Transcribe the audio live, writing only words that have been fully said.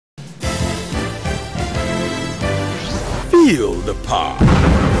Feel the power.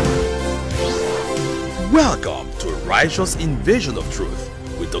 Welcome to Righteous Invasion of Truth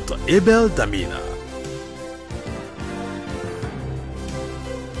with Dr. Abel Damina.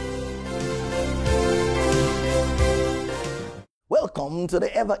 Welcome to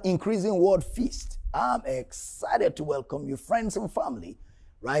the ever-increasing Word Feast. I'm excited to welcome you, friends and family,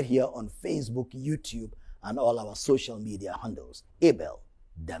 right here on Facebook, YouTube, and all our social media handles. Abel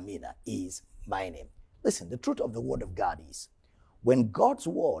Damina is my name. Listen, the truth of the Word of God is, when God's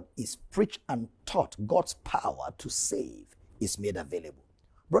Word is preached and taught, God's power to save is made available.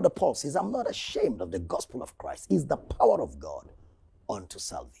 Brother Paul says, I'm not ashamed of the gospel of Christ. It's the power of God unto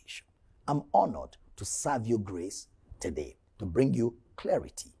salvation. I'm honored to serve you grace today, to bring you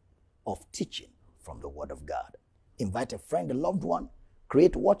clarity of teaching from the Word of God. Invite a friend, a loved one,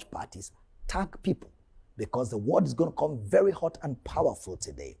 create watch parties, tag people, because the Word is going to come very hot and powerful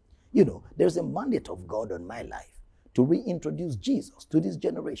today. You know, there's a mandate of God on my life to reintroduce Jesus to this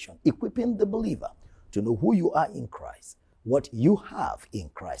generation, equipping the believer to know who you are in Christ, what you have in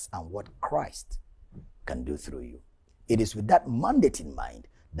Christ, and what Christ can do through you. It is with that mandate in mind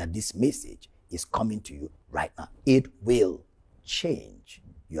that this message is coming to you right now. It will change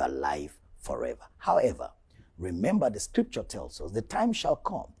your life forever. However, remember the scripture tells us the time shall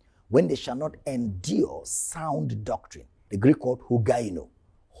come when they shall not endure sound doctrine. The Greek word hugaino,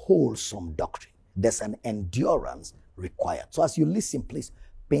 wholesome doctrine. There's an endurance required. So as you listen, please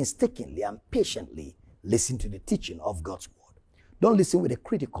painstakingly and patiently listen to the teaching of God's word. Don't listen with a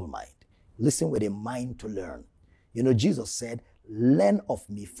critical mind. Listen with a mind to learn. You know, Jesus said, learn of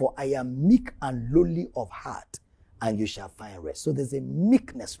me, for I am meek and lowly of heart, and you shall find rest. So there's a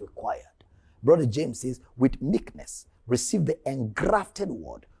meekness required. Brother James says, with meekness, receive the engrafted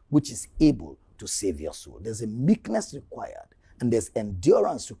word, which is able to save your soul. There's a meekness required, and there's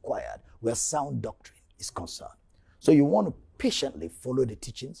endurance required where sound doctrine is concerned. So you want to patiently follow the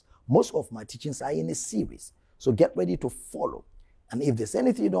teachings. Most of my teachings are in a series. So get ready to follow. And if there's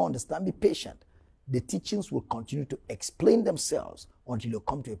anything you don't understand, be patient. The teachings will continue to explain themselves until you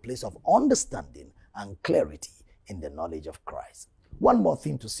come to a place of understanding and clarity in the knowledge of Christ. One more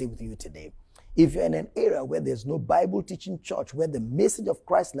thing to say with you today. If you're in an area where there's no Bible teaching church, where the message of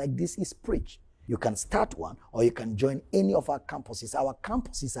Christ like this is preached, you can start one, or you can join any of our campuses. Our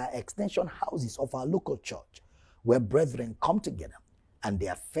campuses are extension houses of our local church, where brethren come together and they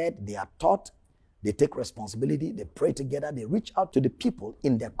are fed, they are taught, they take responsibility, they pray together, they reach out to the people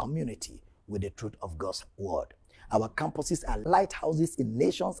in their community with the truth of God's word. Our campuses are lighthouses in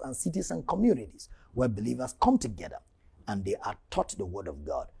nations and cities and communities where believers come together and they are taught the word of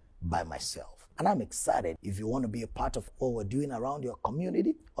God by myself. And I'm excited. If you want to be a part of what we're doing around your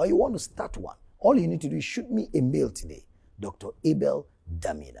community, or you want to start one, all you need to do is shoot me a mail today, Dr. Abel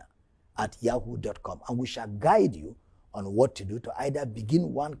Damina at yahoo.com, and we shall guide you on what to do to either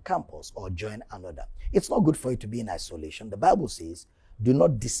begin one campus or join another. It's not good for you to be in isolation. The Bible says, do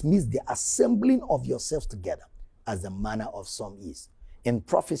not dismiss the assembling of yourselves together, as the manner of some is. In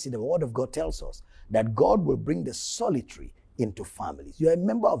prophecy, the word of God tells us that God will bring the solitary into families. You are a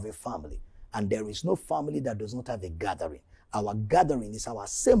member of a family, and there is no family that does not have a gathering. Our gathering is our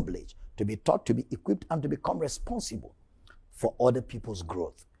assemblage to be taught, to be equipped, and to become responsible for other people's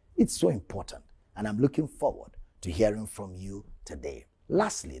growth. It's so important, and I'm looking forward to hearing from you today.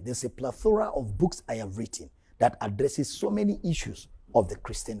 Lastly, there's a plethora of books I have written that addresses so many issues of the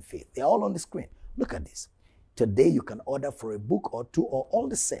Christian faith. They're all on the screen. Look at this. Today, you can order for a book or two or all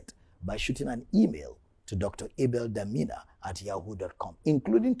the set by shooting an email to Dr. Abel Damina at yahoo.com.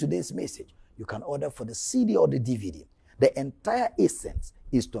 Including today's message, you can order for the CD or the DVD. The entire essence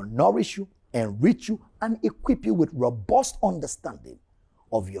is to nourish you, enrich you, and equip you with robust understanding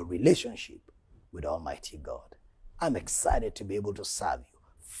of your relationship with Almighty God. I'm excited to be able to serve you.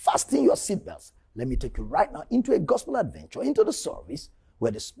 Fasten your seatbelts. Let me take you right now into a gospel adventure, into the service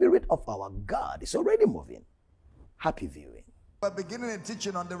where the Spirit of our God is already moving. Happy viewing. We're beginning a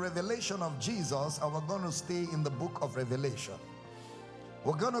teaching on the revelation of Jesus, and we're going to stay in the book of Revelation.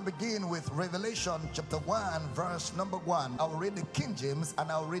 We're going to begin with Revelation chapter 1, verse number 1. I'll read the King James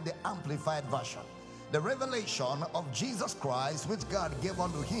and I'll read the Amplified Version. The revelation of Jesus Christ, which God gave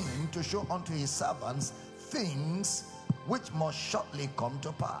unto him to show unto his servants things which must shortly come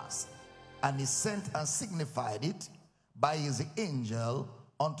to pass. And he sent and signified it by his angel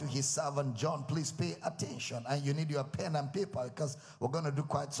unto his servant John. Please pay attention, and you need your pen and paper because we're going to do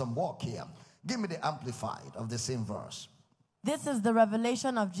quite some work here. Give me the Amplified of the same verse. This is the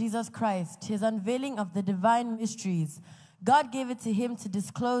revelation of Jesus Christ, his unveiling of the divine mysteries. God gave it to him to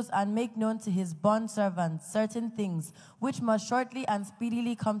disclose and make known to his bondservants certain things which must shortly and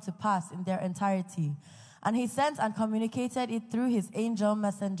speedily come to pass in their entirety. And he sent and communicated it through his angel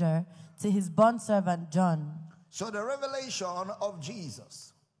messenger to his bondservant John. So the revelation of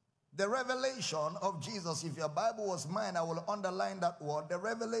Jesus. The revelation of Jesus. If your Bible was mine, I will underline that word. The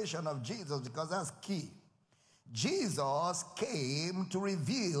revelation of Jesus, because that's key. Jesus came to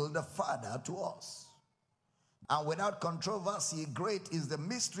reveal the Father to us. And without controversy, great is the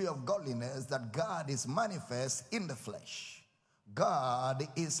mystery of godliness, that God is manifest in the flesh. God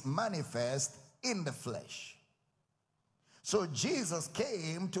is manifest in the flesh. So Jesus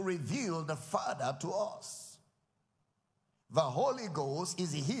came to reveal the Father to us. The Holy Ghost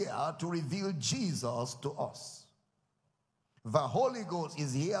is here to reveal Jesus to us. The Holy Ghost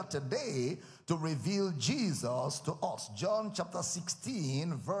is here today to reveal Jesus to us. John chapter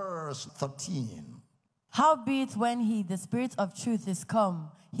 16, verse 13. Howbeit when he, the Spirit of truth, is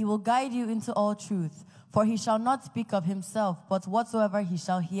come, he will guide you into all truth. For he shall not speak of himself, but whatsoever he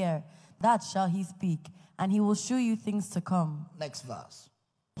shall hear, that shall he speak, and he will shew you things to come. Next verse.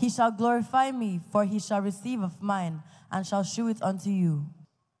 He shall glorify me, for he shall receive of mine, and shall shew it unto you.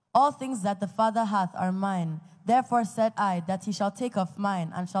 All things that the Father hath are mine. Therefore said I, that he shall take of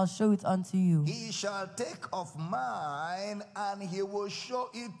mine, and shall show it unto you. He shall take of mine, and he will show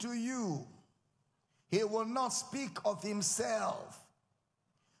it to you. He will not speak of himself.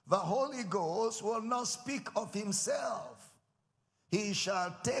 The Holy Ghost will not speak of himself. He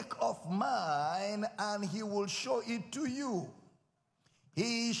shall take of mine, and he will show it to you.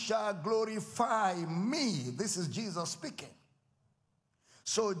 He shall glorify me. This is Jesus speaking.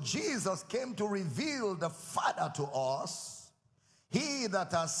 So Jesus came to reveal the Father to us. He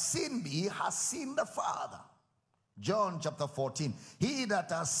that has seen me has seen the Father. John chapter 14. He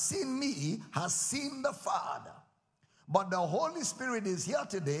that has seen me has seen the Father. But the Holy Spirit is here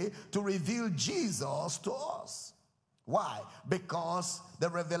today to reveal Jesus to us. Why? Because the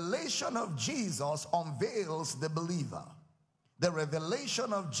revelation of Jesus unveils the believer. The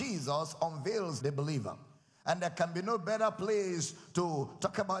revelation of Jesus unveils the believer. And there can be no better place to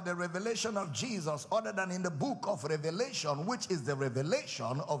talk about the revelation of Jesus other than in the book of Revelation, which is the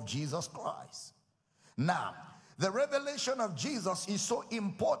revelation of Jesus Christ. Now, the revelation of Jesus is so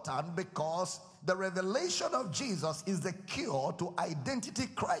important because the revelation of Jesus is the cure to identity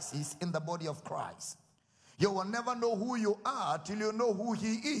crisis in the body of Christ. You will never know who you are till you know who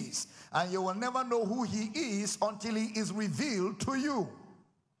he is. And you will never know who he is until he is revealed to you.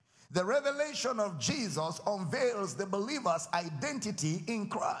 The revelation of Jesus unveils the believer's identity in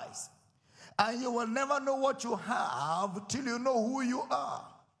Christ. And you will never know what you have till you know who you are.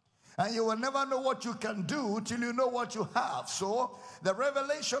 And you will never know what you can do till you know what you have. So the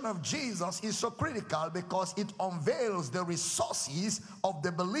revelation of Jesus is so critical because it unveils the resources of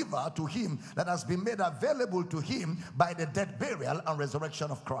the believer to him that has been made available to him by the death, burial, and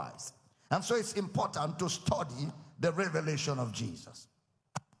resurrection of Christ. And so it's important to study the revelation of Jesus.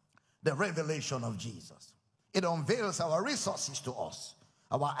 The revelation of Jesus. It unveils our resources to us,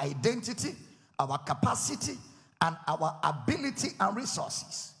 our identity, our capacity, and our ability and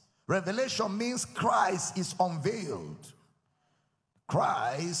resources. Revelation means Christ is unveiled.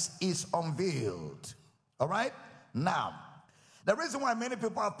 Christ is unveiled. All right? Now, the reason why many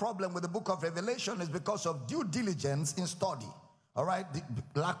people have problem with the book of Revelation is because of due diligence in study. All right?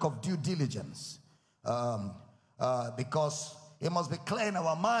 The lack of due diligence. Because it must be clear in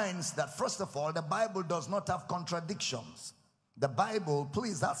our minds that, first of all, the Bible does not have contradictions. The Bible,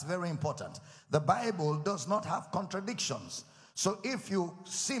 please, that's very important. The Bible does not have contradictions. So if you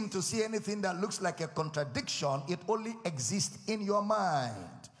seem to see anything that looks like a contradiction, it only exists in your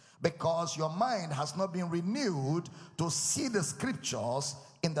mind, because your mind has not been renewed to see the scriptures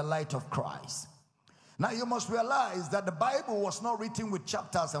in the light of Christ. Now you must realize that the Bible was not written with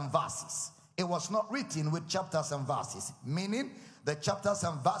chapters and verses. It was not written with chapters and verses, meaning the chapters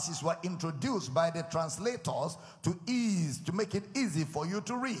and verses were introduced by the translators to make it easy for you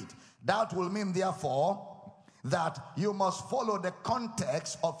to read. That will mean, therefore, that you must follow the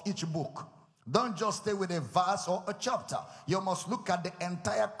context of each book. Don't just stay with a verse or a chapter. You must look at the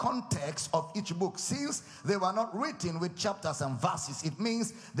entire context of each book. Since they were not written with chapters and verses, it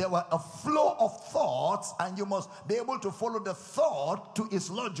means there were a flow of thoughts, and you must be able to follow the thought to its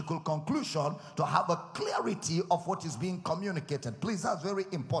logical conclusion to have a clarity of what is being communicated. Please, that's very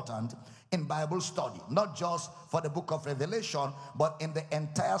important in Bible study, not just for the book of Revelation, but in the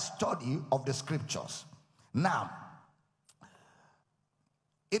entire study of the scriptures. Now,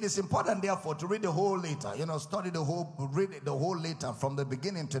 it is important, therefore, to read the whole letter. You know, read the whole letter from the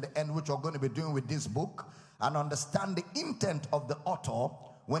beginning to the end, which we're going to be doing with this book, and understand the intent of the author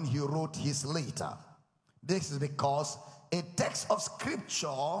when he wrote his letter. This is because a text of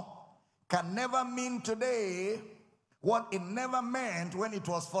scripture can never mean today what it never meant when it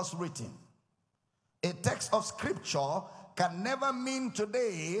was first written. A text of scripture can never mean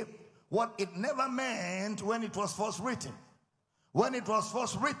today what it never meant when it was first written. When it was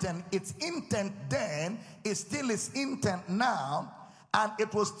first written, its intent then is still its intent now, and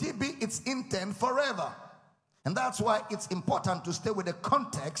it will still be its intent forever. And that's why it's important to stay with the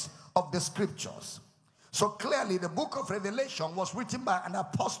context of the scriptures. So clearly, the book of Revelation was written by an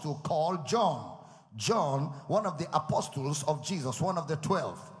apostle called John. John, one of the apostles of Jesus, one of the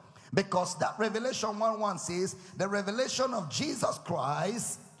 12. Because that Revelation 1:1 says, the revelation of Jesus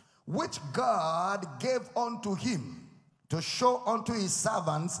Christ, which God gave unto him, to show unto his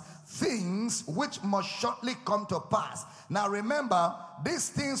servants things which must shortly come to pass. Now remember, these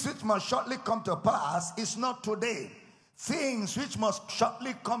things which must shortly come to pass is not today. Things which must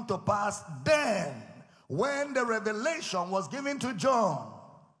shortly come to pass then, when the revelation was given to John.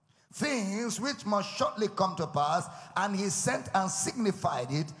 Things which must shortly come to pass, and he sent and signified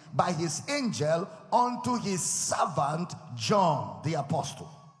it by his angel unto his servant John the apostle.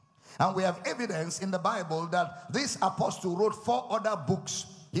 And we have evidence in the Bible that this apostle wrote 4 other books.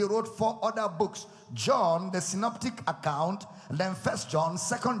 He wrote 4 other books. John, the synoptic account, and then 1 John,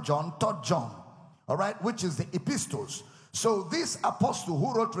 2 John, 3 John. All right, which is the epistles. So this apostle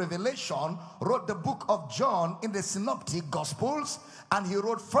who wrote Revelation wrote the book of John in the synoptic gospels, and he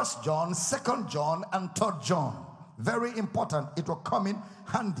wrote 1 John, 2 John, and 3 John. Very important. It will come in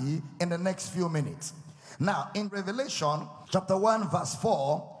handy in the next few minutes. Now, in Revelation chapter 1 verse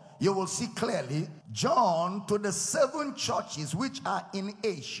 4, you will see clearly, John, to the 7 churches which are in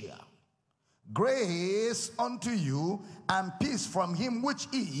Asia. Grace unto you and peace from him which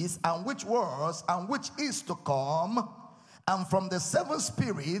is, and which was, and which is to come, and from the 7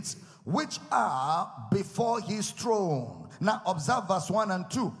 spirits which are before his throne. Now observe verse 1 and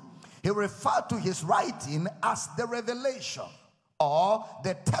 2. He referred to his writing as the revelation, or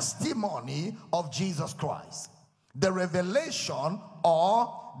the testimony of Jesus Christ. The revelation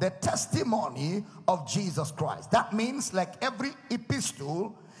or the testimony of Jesus Christ. That means, like every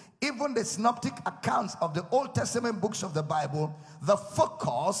epistle, even the synoptic accounts of the Old Testament books of the Bible, the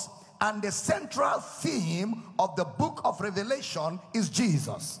focus and the central theme of the book of Revelation is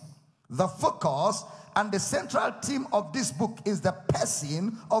Jesus. The focus and the central theme of this book is the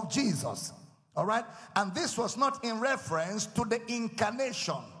person of Jesus. All right? And this was not in reference to the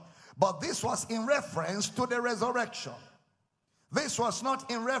incarnation, but this was in reference to the resurrection. This was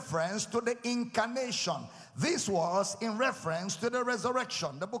not in reference to the incarnation. This was in reference to the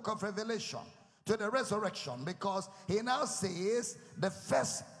resurrection, the book of Revelation, to the resurrection, because he now says the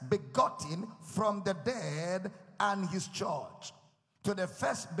first begotten from the dead and his church. To the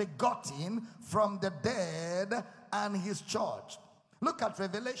first begotten from the dead and his church. Look at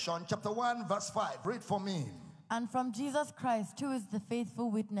Revelation chapter 1 verse 5. Read for me. And from Jesus Christ, who is the faithful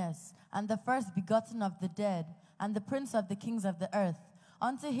witness, and the first begotten of the dead, and the prince of the kings of the earth,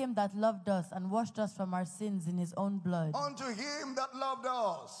 unto him that loved us and washed us from our sins in his own blood. Unto him that loved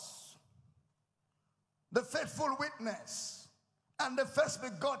us, the faithful witness, and the first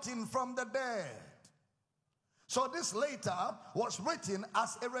begotten from the dead. So this later was written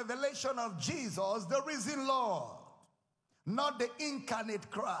as a revelation of Jesus, the risen Lord, not the incarnate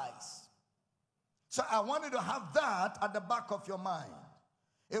Christ. So I wanted to have that at the back of your mind.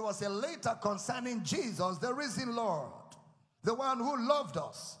 It was a letter concerning Jesus, the risen Lord, the one who loved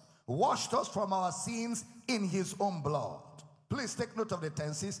us, washed us from our sins in his own blood. Please take note of the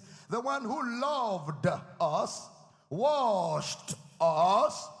tenses. The one who loved us, washed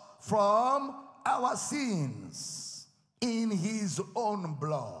us from our sins in his own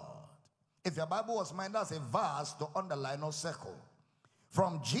blood. If your Bible was mine, that's a verse to underline or circle.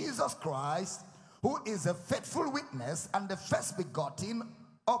 From Jesus Christ, who is a faithful witness and the first begotten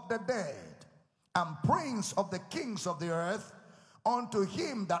of the dead, and prince of the kings of the earth, unto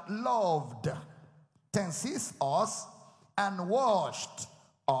him that loved, tenses, us, and washed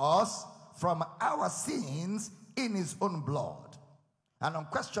us from our sins in his own blood. And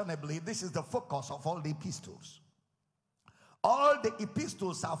unquestionably, this is the focus of all the epistles. All the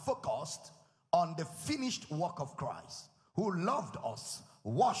epistles are focused on the finished work of Christ, who loved us,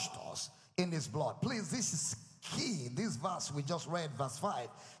 washed us in his blood. Please, this is key. This verse we just read, verse 5,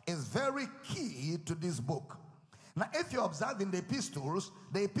 is very key to this book. Now, if you observe in the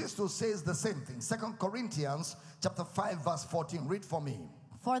epistle says the same thing. 2 Corinthians chapter 5, verse 14. Read for me.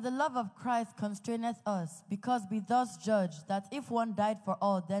 For the love of Christ constraineth us, because we thus judge that if one died for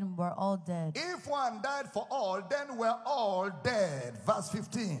all, then we're all dead. If one died for all, then we're all dead. Verse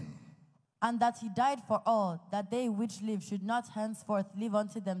 15. And that he died for all, that they which live should not henceforth live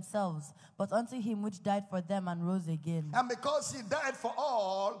unto themselves, but unto him which died for them and rose again. And because he died for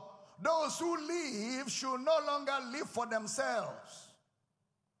all, those who live should no longer live for themselves.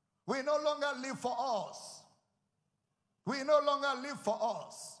 We no longer live for us. We no longer live for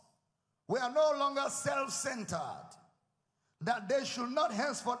us. We are no longer self-centered. That they should not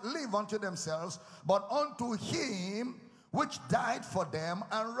henceforth live unto themselves, but unto him which died for them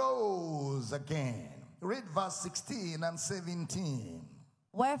and rose again. Read verse 16 and 17.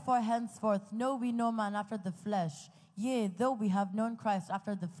 Wherefore henceforth know we no man after the flesh. Yea, though we have known Christ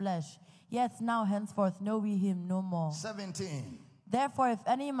after the flesh, yet now henceforth know we him no more. 17. Therefore if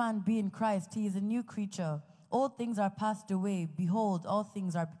any man be in Christ, he is a new creature. Old things are passed away. Behold, all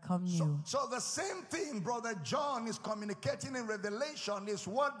things are become new. So the same thing Brother John is communicating in Revelation is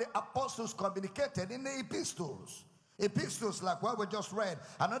what the apostles communicated in the epistles. Epistles like what we just read.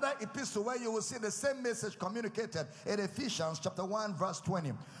 Another epistle where you will see the same message communicated in Ephesians chapter 1 verse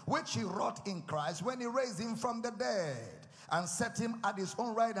 20. Which he wrought in Christ when he raised him from the dead and set him at his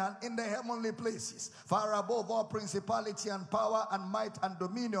own right hand in the heavenly places, far above all principality and power and might and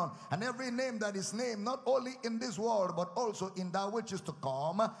dominion, and every name that is named, not only in this world, but also in that which is to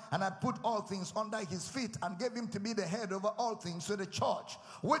come. And I put all things under his feet, and gave him to be the head over all things to the church,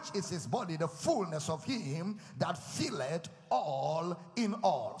 which is his body, the fullness of him that filleth all in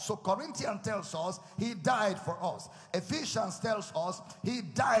all. So Corinthians tells us he died for us. Ephesians tells us he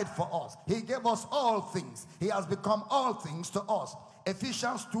died for us. He gave us all things. He has become all things to us.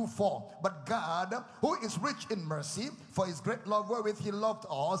 Ephesians 2:4. But God, who is rich in mercy, for his great love wherewith he loved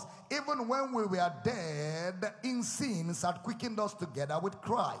us, even when we were dead in sins, had quickened us together with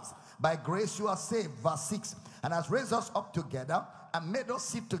Christ. By grace you are saved. Verse 6. And has raised us up together and made us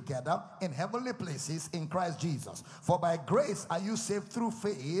sit together in heavenly places in Christ Jesus. For by grace are you saved through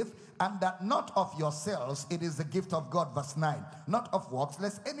faith, and that not of yourselves, it is the gift of God. Verse 9. Not of works,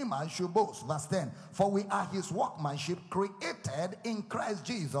 lest any man should boast. Verse 10. For we are his workmanship, created in Christ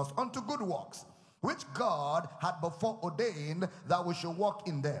Jesus unto good works, which God had before ordained that we should walk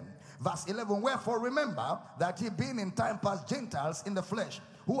in them. Verse 11. Wherefore remember that ye being in time past Gentiles in the flesh,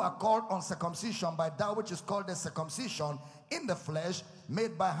 who are called uncircumcision by that which is called the circumcision in the flesh,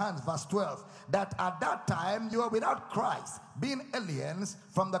 made by hands. Verse 12. That at that time you were without Christ, being aliens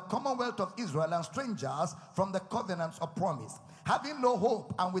from the commonwealth of Israel and strangers from the covenants of promise, having no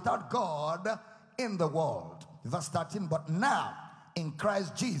hope and without God in the world. Verse 13. But now in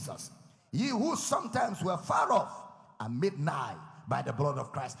Christ Jesus, ye who sometimes were far off are made nigh by the blood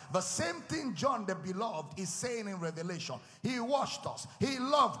of Christ. The same thing John the beloved is saying in Revelation. He washed us. He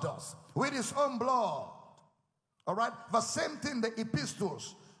loved us with his own blood. All right. The same thing the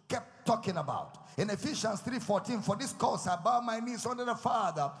epistles kept talking about. In Ephesians 3:14, for this cause I bow my knees under the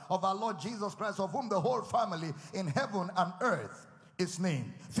Father of our Lord Jesus Christ, of whom the whole family in heaven and earth is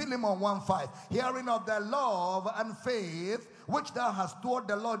named. Philemon 1:5, hearing of thy love and faith which thou hast toward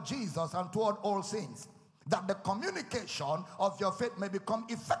the Lord Jesus and toward all saints, that the communication of your faith may become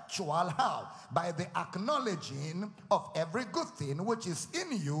effectual. How? By the acknowledging of every good thing which is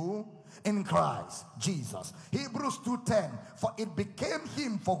in you in Christ Jesus. Hebrews 2:10, for it became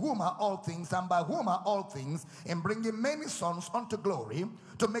him for whom are all things, and by whom are all things, in bringing many sons unto glory,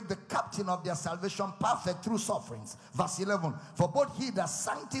 to make the captain of their salvation perfect through sufferings. Verse 11, for both he that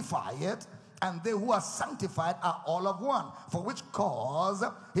sanctifieth and they who are sanctified are all of one, for which cause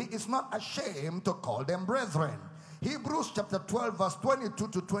he is not ashamed to call them brethren. Hebrews chapter 12 verse 22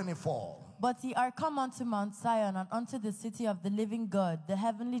 to 24. But ye are come unto Mount Zion, and unto the city of the living God, the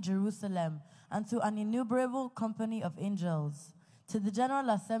heavenly Jerusalem, and to an innumerable company of angels, to the general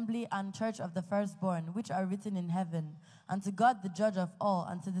assembly and church of the firstborn, which are written in heaven, and to God the judge of all,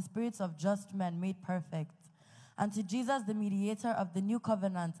 and to the spirits of just men made perfect, and to Jesus the mediator of the new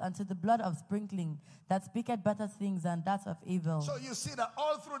covenant, and to the blood of sprinkling that speaketh better things than that of Abel. So you see that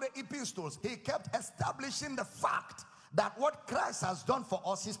all through the epistles, he kept establishing the fact that what Christ has done for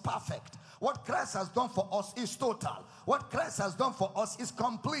us is perfect. What Christ has done for us is total. What Christ has done for us is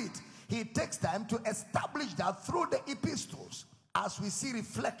complete. He takes time to establish that through the epistles, as we see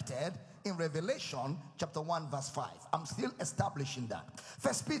reflected in Revelation chapter 1 verse 5. I'm still establishing that.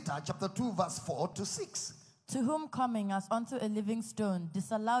 1 Peter chapter 2 verse 4 to 6. To whom coming as unto a living stone,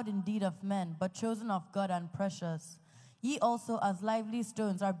 disallowed indeed of men, but chosen of God and precious, ye also as lively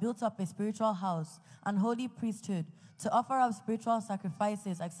stones are built up a spiritual house, and holy priesthood, to offer up spiritual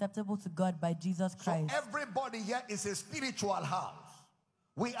sacrifices acceptable to God by Jesus Christ. So everybody here is a spiritual house.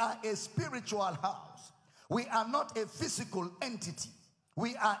 We are a spiritual house. We are not a physical entity.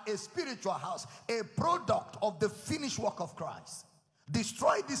 We are a spiritual house, a product of the finished work of Christ.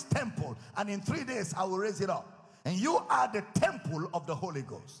 Destroy this temple, and in 3 days I will raise it up. And you are the temple of the Holy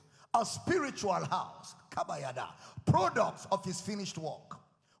Ghost, a spiritual house, kabayada, products of his finished work.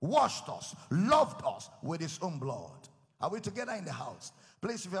 Washed us, loved us with his own blood. Are we together in the house?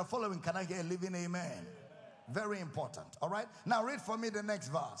 Please, if you are following, can I hear a living amen? Very important. All right, now read for me the next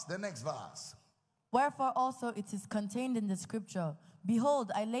verse. The next verse. Wherefore also it is contained in the scripture,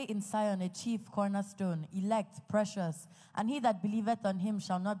 Behold, I lay in Zion a chief cornerstone, elect, precious, and he that believeth on him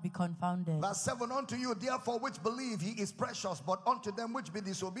shall not be confounded. Verse 7, unto you therefore which believe he is precious, but unto them which be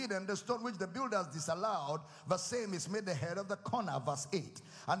disobedient, the stone which the builders disallowed, the same is made the head of the corner. Verse 8,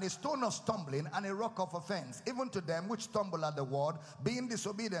 and a stone of stumbling and a rock of offense, even to them which stumble at the word, being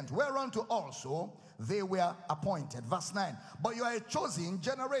disobedient, whereunto also they were appointed. Verse 9, but you are a chosen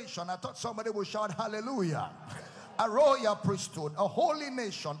generation. I thought somebody would shout hallelujah. A royal priesthood, a holy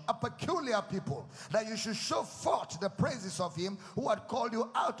nation, a peculiar people, that you should show forth the praises of him who had called you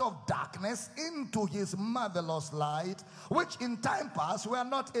out of darkness into his marvelous light, which in time past were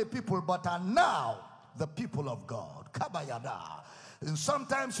not a people, but are now the people of God. Kabayada. And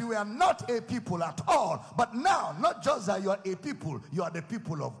sometimes you are not a people at all, but now, not just that you are a people, you are the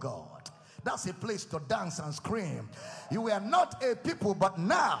people of God. That's a place to dance and scream. You were not a people, but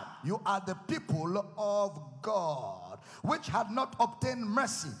now you are the people of God, which had not obtained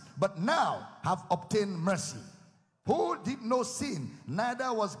mercy, but now have obtained mercy. Who did no sin,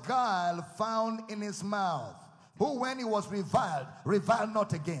 neither was guile found in his mouth. Who, when he was reviled, reviled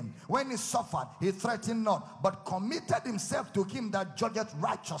not again. When he suffered, he threatened not, but committed himself to him that judgeth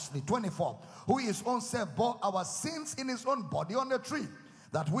righteously. 24. Who his own self bore our sins in his own body on the tree,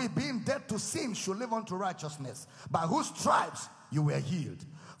 that we, being dead to sin, should live unto righteousness, by whose stripes you were healed.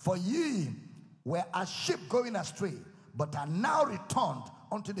 For ye were as sheep going astray, but are now returned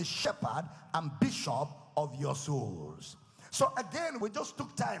unto the shepherd and bishop of your souls. So again, we just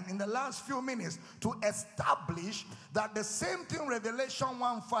took time in the last few minutes to establish that the same thing Revelation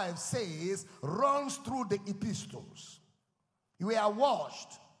 1:5 says runs through the epistles. We are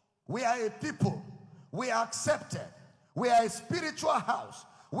washed. We are a people. We are accepted. We are a spiritual house.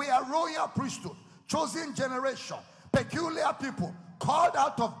 We are royal priesthood, chosen generation, peculiar people, called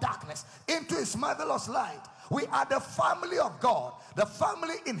out of darkness into his marvelous light. We are the family of God, the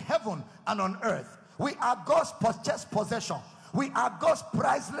family in heaven and on earth. We are God's purchased possession. We are God's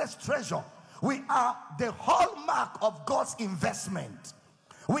priceless treasure. We are the hallmark of God's investment.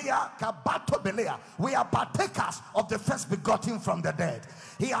 We are Kabato Belea. We are partakers of the first begotten from the dead.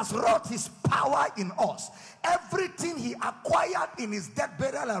 He has wrought his power in us. Everything he acquired in his death,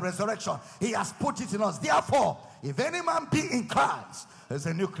 burial, and resurrection, he has put it in us. Therefore, if any man be in Christ, is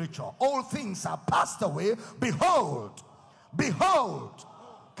a new creature. All things are passed away. Behold, behold,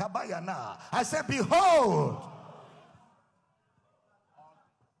 Kabayana. I said, behold.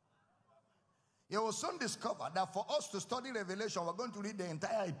 You will soon discover that for us to study Revelation, we're going to read the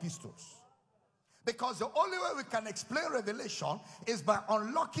entire epistles. Because the only way we can explain Revelation is by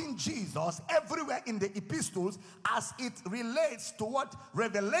unlocking Jesus everywhere in the epistles as it relates to what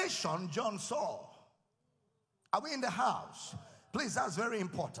Revelation John saw. Are we in the house? Please, that's very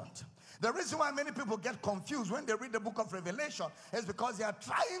important. The reason why many people get confused when they read the book of Revelation is because they are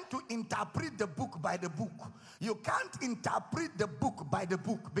trying to interpret the book by the book. You can't interpret the book by the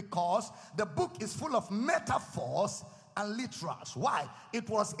book because the book is full of metaphors and literals. Why? It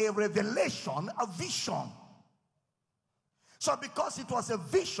was a revelation, a vision. So because it was a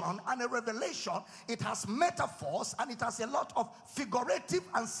vision and a revelation, it has metaphors and it has a lot of figurative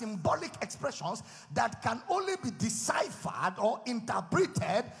and symbolic expressions that can only be deciphered or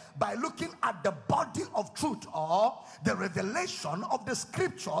interpreted by looking at the body of truth or the revelation of the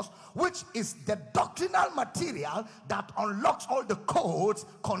scriptures, which is the doctrinal material that unlocks all the codes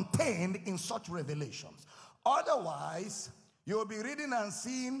contained in such revelations. Otherwise, you will be reading and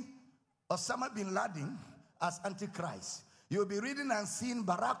seeing Osama bin Laden as Antichrist. You'll be reading and seeing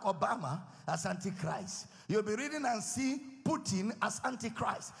Barack Obama as Antichrist. You'll be reading and seeing Putin as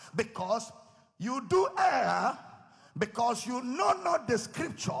Antichrist. Because you do err, because you know not the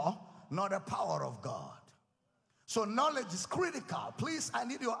scripture, nor the power of God. So knowledge is critical. Please, I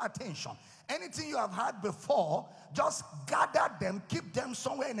need your attention. Anything you have had before, just gather them, keep them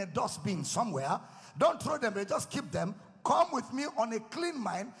somewhere in a dustbin somewhere. Don't throw them, just keep them. Come with me on a clean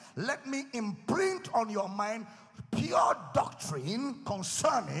mind. Let me imprint on your mind pure doctrine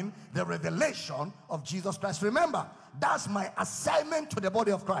concerning the revelation of Jesus Christ. Remember, that's my assignment to the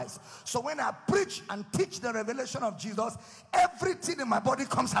body of Christ. So when I preach and teach the revelation of Jesus, everything in my body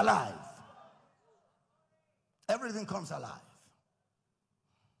comes alive. Everything comes alive.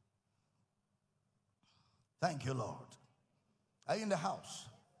 Thank you, Lord. Are you in the house?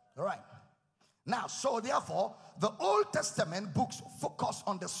 All right. Now, so therefore, the Old Testament books focus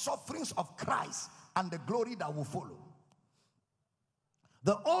on the sufferings of Christ and the glory that will follow.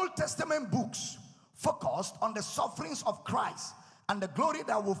 The Old Testament books focused on the sufferings of Christ and the glory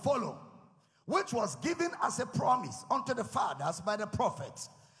that will follow, which was given as a promise unto the fathers by the prophets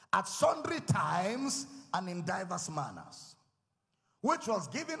at sundry times and in diverse manners. Which was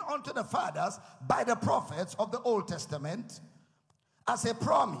given unto the fathers by the prophets of the Old Testament as a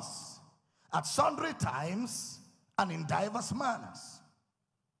promise at sundry times and in diverse manners.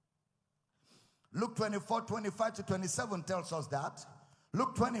 Luke 24, 25 to 27 tells us that.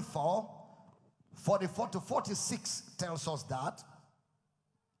 Luke 24, 44 to 46 tells us that.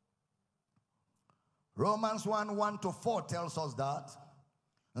 Romans 1, 1 to 4 tells us that.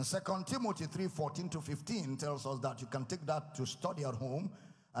 And 2 Timothy 3, 14 to 15 tells us that. You can take that to study at home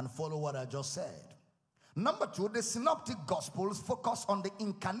and follow what I just said. Number 2, the Synoptic Gospels focus on the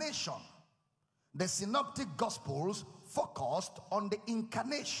incarnation. The Synoptic Gospels focused on the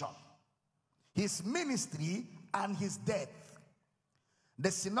incarnation, his ministry and his death.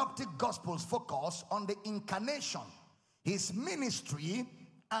 The Synoptic Gospels focus on the incarnation, his ministry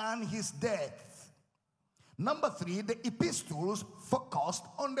and his death. Number 3, the epistles focused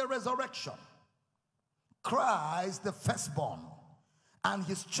on the resurrection. Christ the firstborn and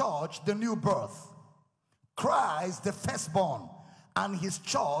his church the new birth. Christ the firstborn and his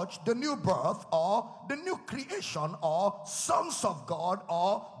church the new birth, or the new creation, or sons of God,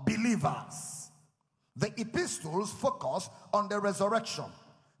 or believers. The epistles focus on the resurrection.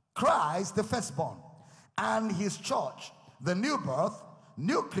 Christ the firstborn and his church the new birth,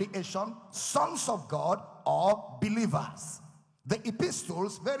 new creation, sons of God, or believers. The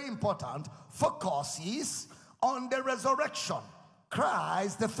epistles, very important, focuses on the resurrection.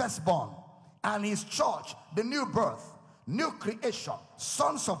 Christ the firstborn and his church the new birth, new creation,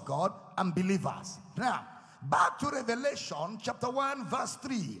 sons of God, and believers. Now, back to Revelation chapter 1 verse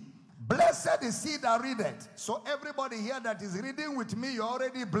 3. Blessed is he that readeth. So everybody here that is reading with me, you're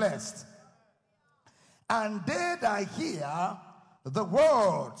already blessed. And they that hear the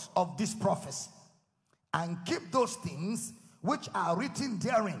words of this prophecy, and keep those things which are written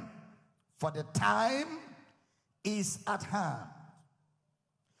therein, for the time is at hand.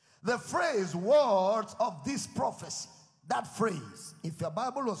 The phrase, words of this prophecy, that phrase, if your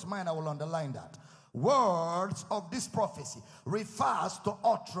Bible was mine, I will underline that. Words of this prophecy refers to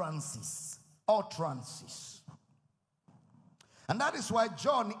utterances. Utterances. And that is why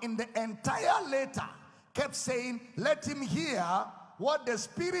John, in the entire letter, kept saying, let him hear what the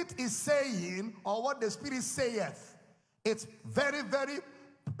Spirit is saying, or what the Spirit saith. It's very, very,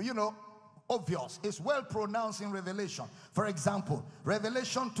 obvious. It's well pronounced in Revelation. For example,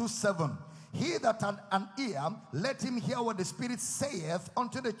 Revelation 2:7. He that had an ear, let him hear what the Spirit saith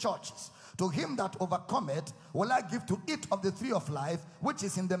unto the churches. To him that overcometh will I give to eat of the tree of life, which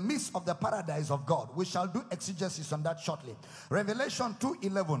is in the midst of the paradise of God. We shall do exegesis on that shortly. Revelation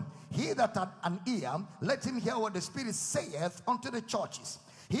 2:11. He that had an ear, let him hear what the Spirit saith unto the churches.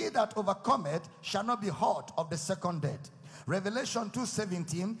 He that overcometh shall not be hurt of the second death. Revelation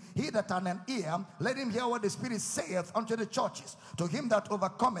 2:17. He that had an ear, let him hear what the Spirit saith unto the churches. To him that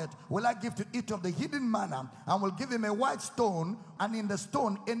overcometh will I give to eat of the hidden manna, and will give him a white stone, and in the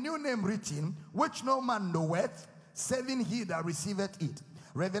stone a new name written, which no man knoweth, saving he that receiveth it.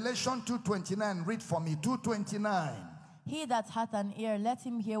 Revelation 2:29. Read for me. 2:29. He that hath an ear, let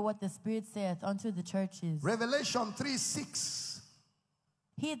him hear what the Spirit saith unto the churches. Revelation 3:6.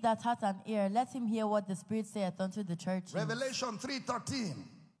 He that hath an ear, let him hear what the Spirit saith unto the churches. Revelation 3:13.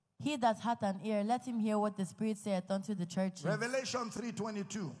 He that hath an ear, let him hear what the Spirit saith unto the churches. Revelation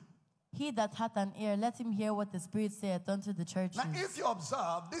 3:22. He that hath an ear, let him hear what the Spirit saith unto the churches. Now, if you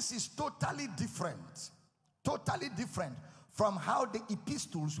observe, this is totally different from how the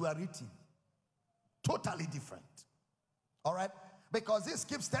epistles were written. Totally different. All right? Because this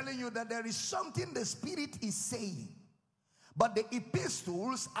keeps telling you that there is something the Spirit is saying. But the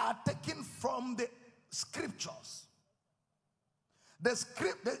epistles are taken from the scriptures.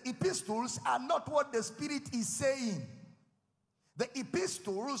 The epistles are not what the Spirit is saying. The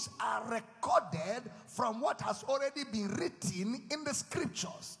epistles are recorded from what has already been written in the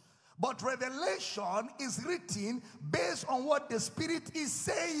scriptures. But Revelation is written based on what the Spirit is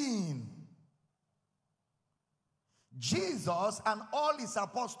saying. Jesus and all his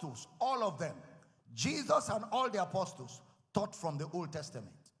apostles, all of them, Jesus and all the apostles taught from the Old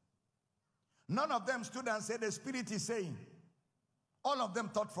Testament. None of them stood and said the Spirit is saying. All of them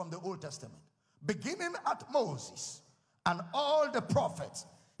taught from the Old Testament. Beginning at Moses and all the prophets,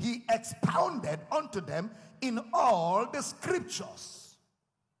 he expounded unto them in all the scriptures.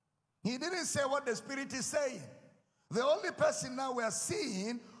 He didn't say what the Spirit is saying. The only person now we are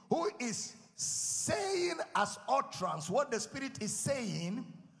seeing who is saying as utterance what the Spirit is saying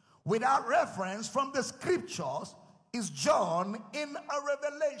without reference from the scriptures is John in a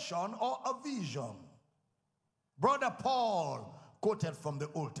revelation or a vision. Brother Paul quoted from the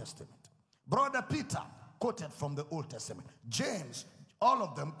Old Testament. Brother Peter quoted from the Old Testament. James, all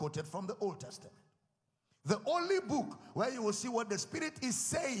of them quoted from the Old Testament. The only book where you will see what the Spirit is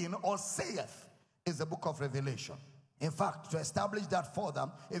saying or saith is the book of Revelation. In fact, to establish that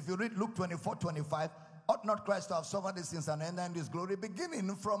further, if you read Luke 24:25, ought not Christ to have suffered these things and enter in his glory?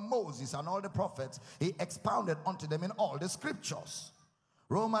 Beginning from Moses and all the prophets, he expounded unto them in all the scriptures.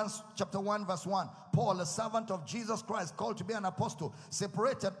 Romans chapter 1 verse 1, Paul, a servant of Jesus Christ, called to be an apostle,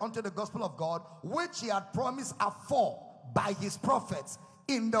 separated unto the gospel of God, which he had promised afore by his prophets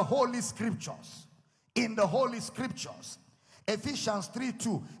in the holy scriptures. In the holy scriptures. Ephesians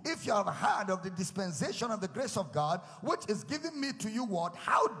 3:2, if you have heard of the dispensation of the grace of God, which is given me to you, what?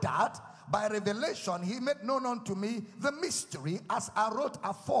 How that by revelation he made known unto me the mystery, as I wrote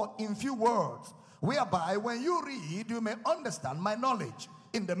afore in few words, whereby when you read you may understand my knowledge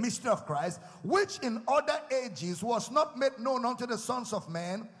in the mystery of Christ, which in other ages was not made known unto the sons of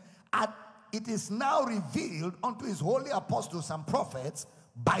men, and it is now revealed unto his holy apostles and prophets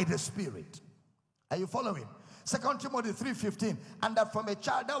by the Spirit. Are you following? 2 Timothy 3:15, and that from a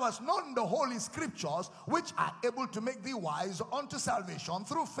child thou hast known the holy scriptures, which are able to make thee wise unto salvation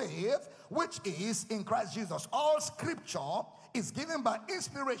through faith, which is in Christ Jesus. All scripture is given by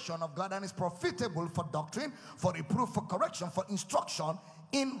inspiration of God and is profitable for doctrine, for reproof, for correction, for instruction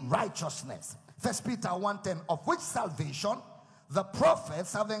in righteousness. 1 Peter 1:10, of which salvation the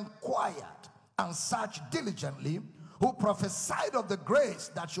prophets have inquired and searched diligently, who prophesied of the grace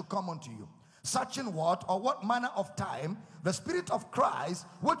that should come unto you. Searching what or what manner of time the Spirit of Christ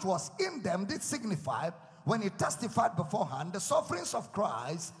which was in them did signify, when he testified beforehand the sufferings of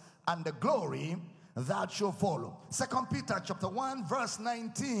Christ and the glory that shall follow. 2 Peter chapter 1 verse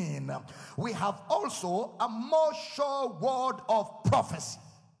 19, we have also a more sure word of prophecy.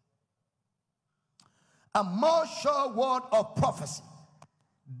 A more sure word of prophecy.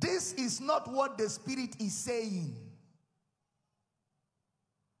 This is not what the Spirit is saying.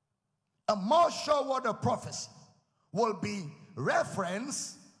 A more sure word of prophecy will be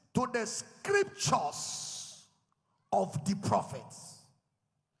reference to the scriptures of the prophets.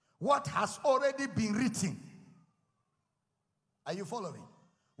 What has already been written. Are you following?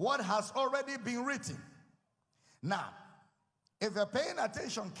 What has already been written. Now, if you're paying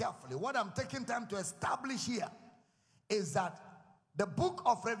attention carefully, what I'm taking time to establish here is that the book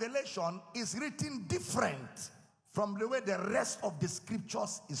of Revelation is written different from the way the rest of the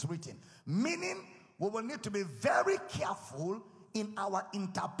scriptures is written. Meaning, we will need to be very careful in our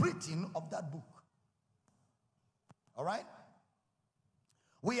interpreting of that book. All right?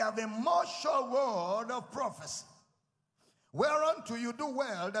 We have a more sure word of prophecy, whereunto you do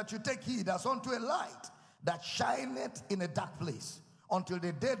well that you take heed as unto a light that shineth in a dark place, until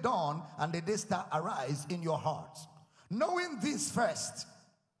the day dawn and the day star arise in your hearts. Knowing this first,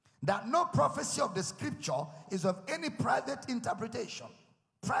 that no prophecy of the scripture is of any private interpretation,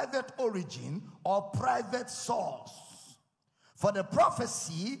 private origin, or private source. For the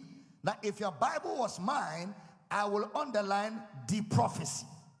prophecy, now if your Bible was mine, I will underline the prophecy.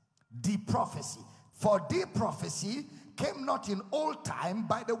 The prophecy. For the prophecy came not in old time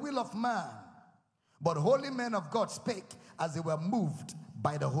by the will of man, but holy men of God spake as they were moved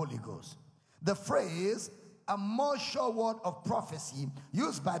by the Holy Ghost. The phrase, a more sure word of prophecy,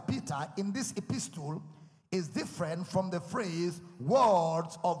 used by Peter in this epistle, is different from the phrase,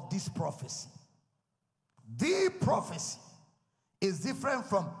 words of this prophecy. The prophecy is different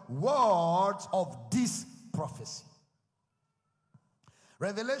from words of this prophecy.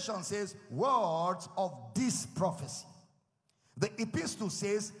 Revelation says, words of this prophecy. The epistle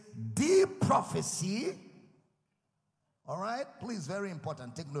says, the prophecy. All right? Please, very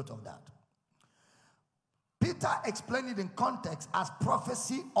important. Take note of that. Peter explained it in context as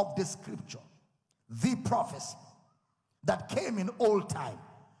prophecy of the scripture. The prophecy that came in old time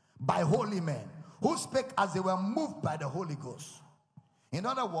by holy men who spake as they were moved by the Holy Ghost. In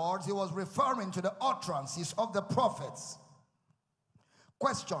other words, he was referring to the utterances of the prophets.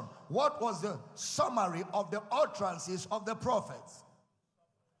 Question, what was the summary of the utterances of the prophets?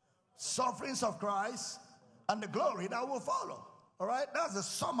 Sufferings of Christ and the glory that will follow. All right, that's the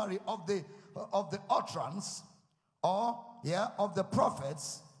summary of the utterance of the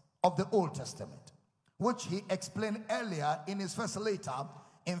prophets of the Old Testament, which he explained earlier in his first letter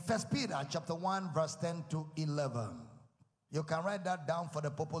In 1 Peter chapter 1 verse 10 to 11. You can write that down for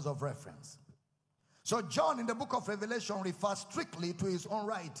the purpose of reference. So John in the book of Revelation refers strictly to his own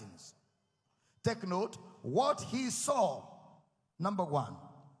writings. Take note, what he saw, number one,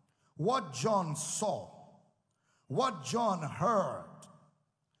 what John saw, what John heard,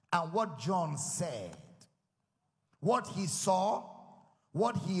 and what John said. What he saw,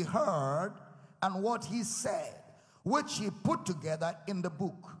 what he heard, and what he said, which he put together in the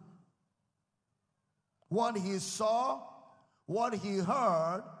book. What he saw, what he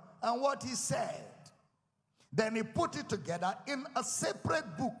heard, and what he said. Then he put it together in a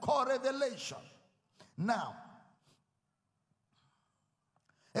separate book called Revelation. Now,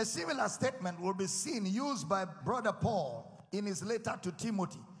 a similar statement will be seen used by Brother Paul in his letter to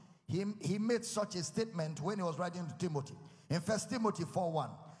Timothy. He made such a statement when he was writing to Timothy. In 1 Timothy 4:1.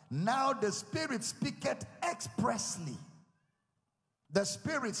 Now the Spirit speaketh expressly. The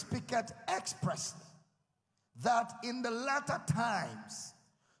Spirit speaketh expressly that in the latter times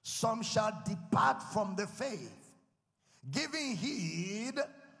some shall depart from the faith, giving heed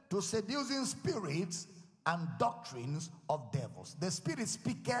to seducing spirits and doctrines of devils. The Spirit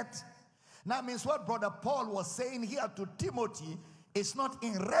speaketh. That means what Brother Paul was saying here to Timothy is not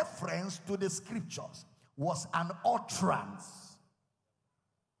in reference to the scriptures, was an utterance.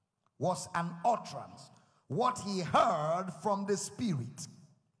 Was an utterance. What he heard from the Spirit.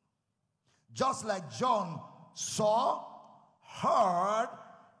 Just like John saw, heard,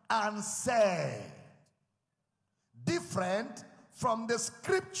 and said. Different from the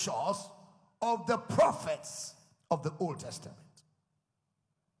scriptures of the prophets of the Old Testament.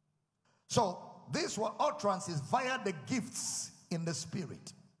 So these were utterances via the gifts in the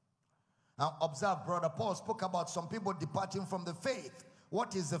Spirit. Now observe, Brother Paul spoke about some people departing from the faith.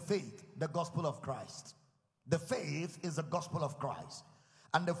 What is the faith? The gospel of Christ. The faith is the gospel of Christ,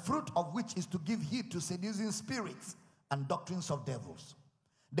 and the fruit of which is to give heed to seducing spirits and doctrines of devils.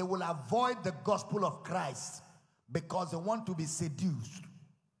 They will avoid the gospel of Christ because they want to be seduced.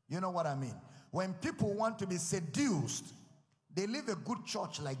 You know what I mean? When people want to be seduced, they leave a good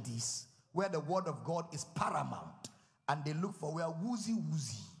church like this where the word of God is paramount, and they look for where woozy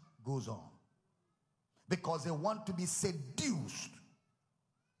goes on because they want to be seduced.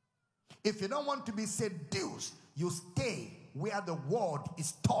 If you don't want to be seduced, you stay where the word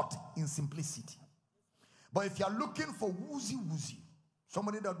is taught in simplicity. But if you're looking for woozy,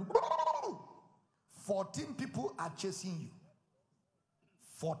 somebody that 14 people are chasing you,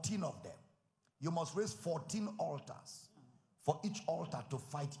 14 of them, you must raise 14 altars for each altar to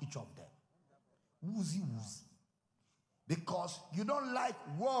fight each of them. Woozy. Because you don't like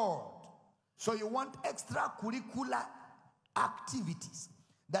word, so you want extracurricular activities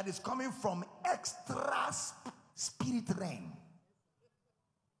that is coming from extra spirit realm.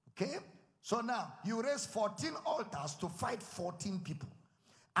 Okay? So now, you raise 14 altars to fight 14 people.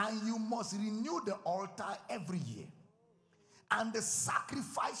 And you must renew the altar every year. And the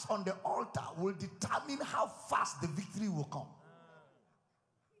sacrifice on the altar will determine how fast the victory will come.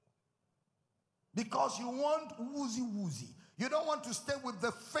 Because you want woozy. You don't want to stay with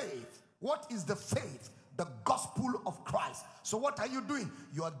the faith. What is the faith? The gospel of Christ. So what are you doing?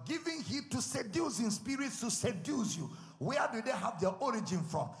 You are giving heed to seducing spirits to seduce you. Where do they have their origin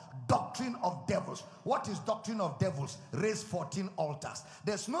from? Doctrine of devils. What is doctrine of devils? Raise 14 altars.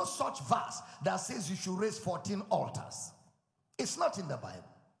 There's no such verse that says you should raise 14 altars. It's not in the Bible.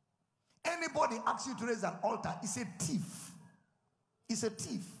 Anybody asks you to raise an altar is a thief. It's a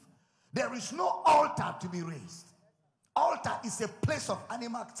thief. There is no altar to be raised. Altar is a place of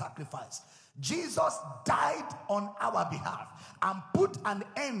animal sacrifice. Jesus died on our behalf and put an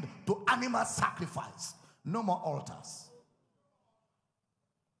end to animal sacrifice. No more altars.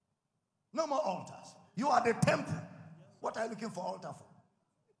 No more altars. You are the temple. What are you looking for altar for?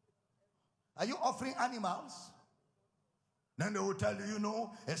 Are you offering animals? Then they will tell you, you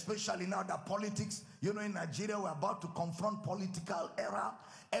know, especially now that politics, you know, in Nigeria we're about to confront political era.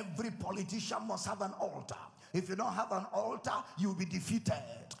 Every politician must have an altar. If you don't have an altar, you'll be defeated.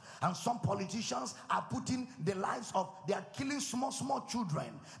 And some politicians are putting the lives of, they are killing small children,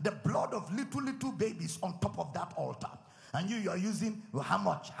 the blood of little babies on top of that altar. And you are using, well, how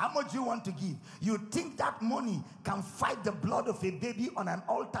much? How much do you want to give? You think that money can fight the blood of a baby on an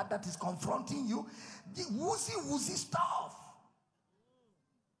altar that is confronting you? The woozy stuff.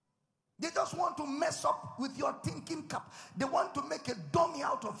 They just want to mess up with your thinking cap. They want to make a dummy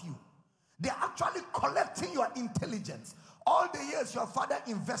out of you. They're actually collecting your intelligence. All the years your father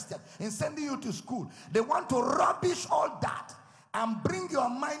invested in sending you to school, they want to rubbish all that and bring your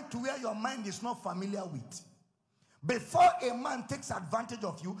mind to where your mind is not familiar with. Before a man takes advantage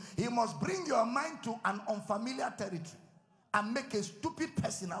of you, he must bring your mind to an unfamiliar territory and make a stupid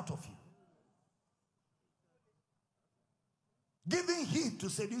person out of you. Giving heed to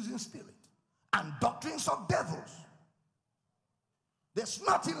seducing spirit and doctrines of devils. There's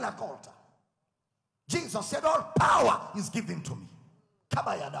nothing like altar. Jesus said, all power is given to me.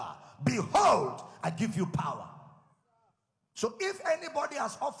 Kabayada. Behold, I give you power. So if anybody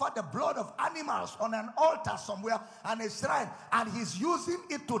has offered the blood of animals on an altar somewhere and a shrine, and he's using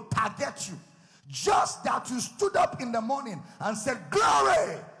it to target you, just that you stood up in the morning and said,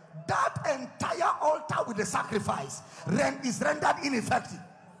 glory, that entire altar with the sacrifice is rendered ineffective.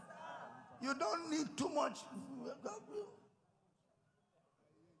 You don't need too much.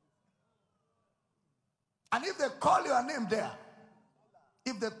 And if they call your name there,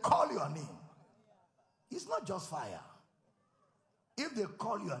 if they call your name, it's not just fire. If they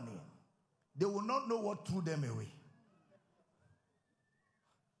call your name, they will not know what threw them away.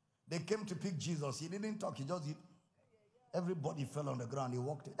 They came to pick Jesus. He didn't talk. He just did. Everybody fell on the ground. He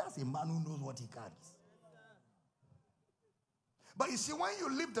walked. That's a man who knows what he carries. But you see, when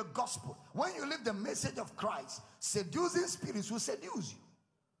you live the gospel, when you live the message of Christ, seducing spirits will seduce you.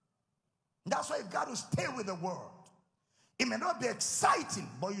 That's why you've got to stay with the word. It may not be exciting,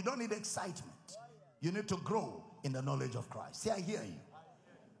 but you don't need excitement. You need to grow in the knowledge of Christ. Say, I hear you.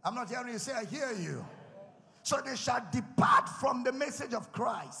 I'm not hearing you. Say, I hear you. So they shall depart from the message of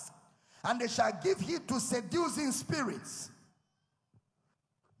Christ, and they shall give heed to seducing spirits.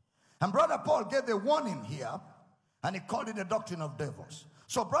 And Brother Paul gave a warning here, and he called it the doctrine of devils.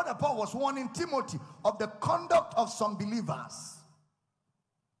 So Brother Paul was warning Timothy of the conduct of some believers.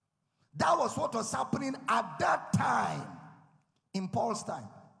 That was what was happening at that time, in Paul's time.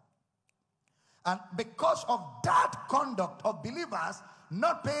 And because of that conduct of believers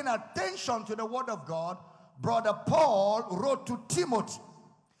not paying attention to the word of God, Brother Paul wrote to Timothy.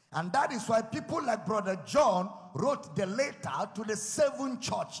 And that is why people like Brother John wrote the letter to the 7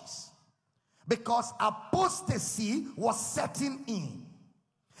 churches. Because apostasy was setting in.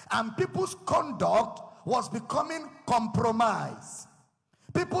 And people's conduct was becoming compromised.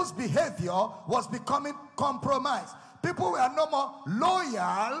 People's behavior was becoming compromised. People were no more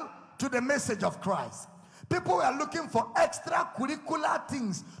loyal to the message of Christ. People were looking for extracurricular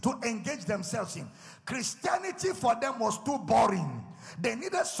things to engage themselves in. Christianity for them was too boring. They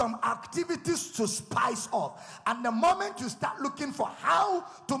needed some activities to spice up. And the moment you start looking for how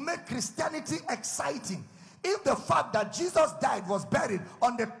to make Christianity exciting, if the fact that Jesus died, was buried,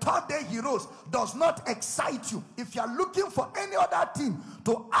 on the 3rd day he rose, does not excite you, if you are looking for any other thing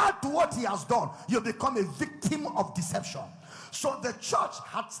to add to what he has done, you become a victim of deception. So the church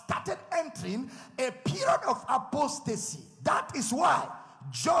had started entering a period of apostasy. That is why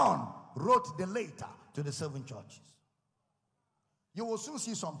John wrote the letter to the 7 churches. You will soon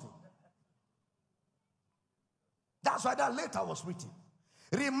see something. That's why that letter was written,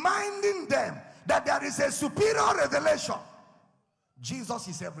 reminding them that there is a superior revelation. Jesus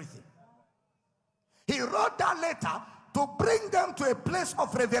is everything. He wrote that letter to bring them to a place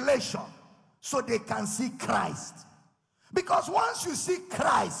of revelation so they can see Christ. Because once you see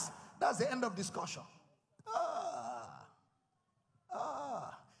Christ, that's the end of discussion.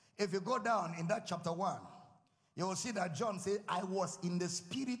 If you go down in that chapter 1, you will see that John said, I was in the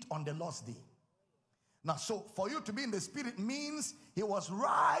spirit on the last day. Now, so for you to be in the spirit means he was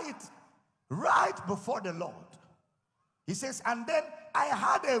right before the Lord. He says, and then I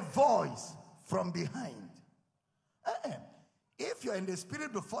heard a voice from behind. If you're in the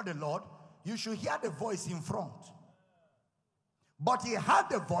spirit before the Lord, you should hear the voice in front. But he heard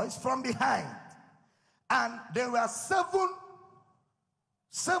the voice from behind. And there were seven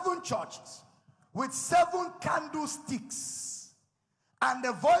churches with 7 candlesticks. And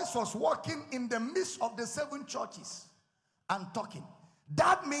the voice was walking in the midst of the 7 churches and talking.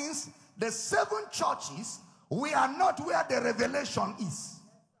 That means the 7 churches were not where the revelation is.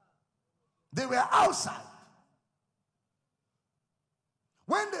 They were outside.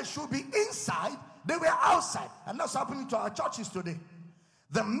 When they should be inside, they were outside. And that's happening to our churches today.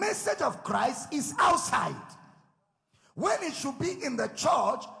 The message of Christ is outside. When it should be in the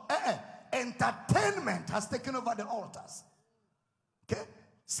church, entertainment has taken over the altars. Okay?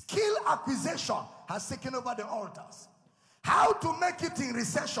 Skill acquisition has taken over the altars. How to make it in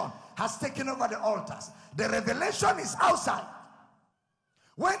recession has taken over the altars. The revelation is outside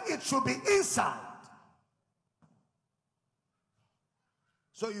when it should be inside.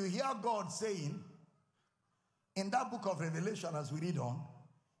 So you hear God saying in that book of Revelation, as we read on,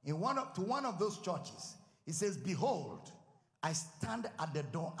 to one of those churches, he says, behold, I stand at the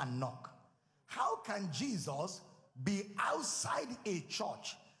door and knock. How can Jesus be outside a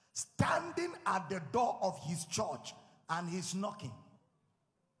church, standing at the door of his church, and he's knocking.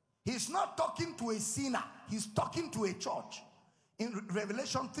 He's not talking to a sinner, he's talking to a church. In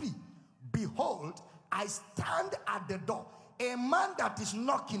Revelation 3, behold, I stand at the door. A man that is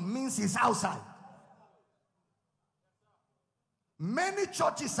knocking means he's outside. Many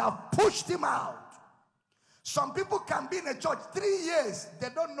churches have pushed him out. Some people can be in a church 3 years, they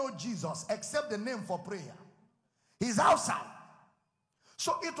don't know Jesus except the name for prayer. He's outside.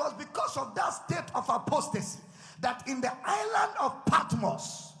 So it was because of that state of apostasy that in the island of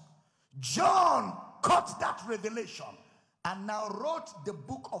Patmos, John caught that revelation and now wrote the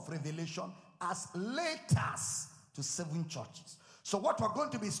book of Revelation as letters to 7 churches. So what we're going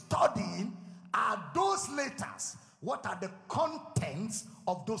to be studying are those letters. What are the contents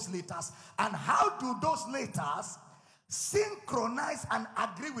of those letters, and how do those letters synchronize and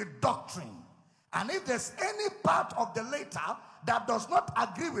agree with doctrine? And if there's any part of the letter that does not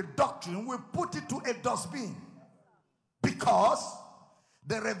agree with doctrine, we put it to a dustbin. Because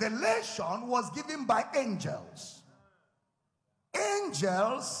the revelation was given by angels.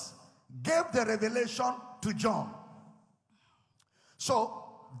 Angels gave the revelation to John. So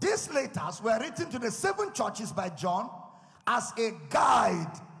these letters were written to the 7 churches by John as a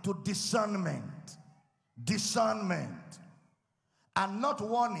guide to discernment. Discernment. And not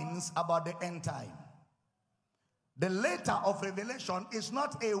warnings about the end time. The letter of Revelation is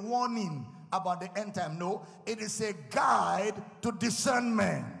not a warning about the end time. No, it is a guide to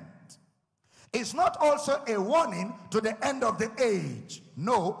discernment. It's not also a warning to the end of the age.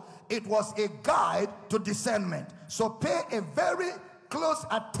 No, it was a guide to discernment. So pay a very close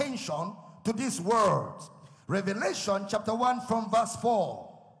attention to these words. Revelation chapter 1 from verse 4.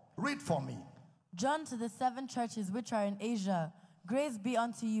 Read for me. John, to the 7 churches which are in Asia, grace be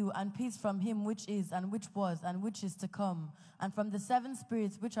unto you, and peace from him which is, and which was, and which is to come, and from the 7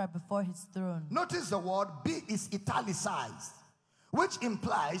 spirits which are before his throne. Notice the word "be" is italicized, which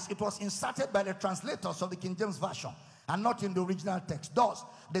implies it was inserted by the translators of the King James Version and not in the original text. Thus,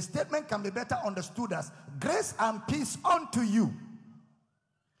 the statement can be better understood as grace and peace unto you.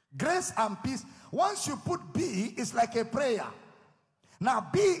 Grace and peace. Once you put "be," it's like a prayer. Now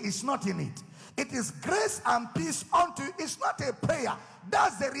 "be" is not in it. It is grace and peace unto you. It's not a prayer.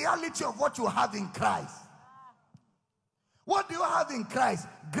 That's the reality of what you have in Christ. What do you have in Christ?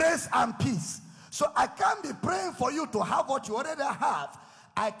 Grace and peace. So I can't be praying for you to have what you already have.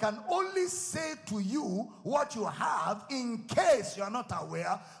 I can only say to you what you have in case you are not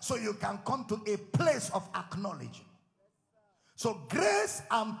aware, so you can come to a place of acknowledging. So grace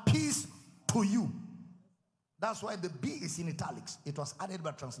and peace to you. That's why the "be" is in italics. It was added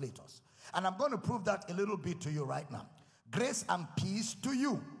by translators. And I'm going to prove that a little bit to you right now. Grace and peace to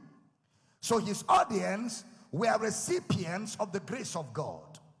you. So his audience were recipients of the grace of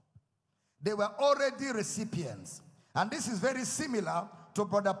God. They were already recipients. And this is very similar to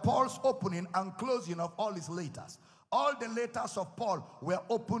Brother Paul's opening and closing of all his letters. All the letters of Paul were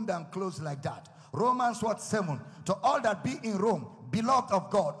opened and closed like that. Romans 7. To all that be in Rome, beloved of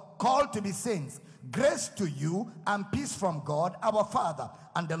God, called to be saints, grace to you and peace from God our Father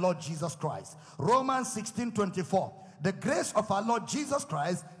and the Lord Jesus Christ. Romans 16:24. The grace of our Lord Jesus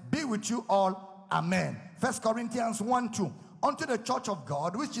Christ be with you all. Amen. 1 Corinthians 1:2. Unto the church of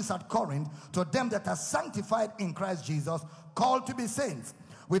God which is at Corinth, to them that are sanctified in Christ Jesus, called to be saints,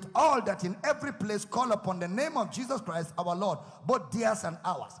 with all that in every place call upon the name of Jesus Christ our Lord, both theirs and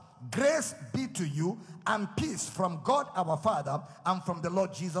ours. Grace be to you and peace from God our Father and from the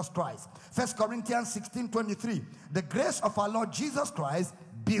Lord Jesus Christ. 1 Corinthians 16:23. The grace of our Lord Jesus Christ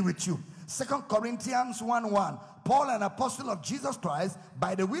be with you. 2 Corinthians 1:1. Paul, an apostle of Jesus Christ,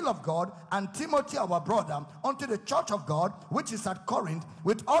 by the will of God, and Timothy our brother, unto the church of God which is at Corinth,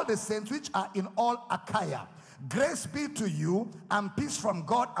 with all the saints which are in all Achaia. Grace be to you and peace from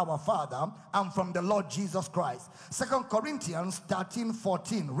God our Father and from the Lord Jesus Christ. 2 Corinthians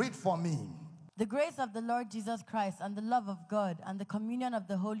 13:14. Read for me. The grace of the Lord Jesus Christ and the love of God and the communion of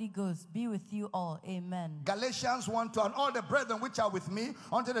the Holy Ghost be with you all. Amen. Galatians 1:2. And all the brethren which are with me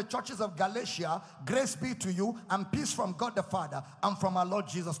unto the churches of Galatia, grace be to you and peace from God the Father and from our Lord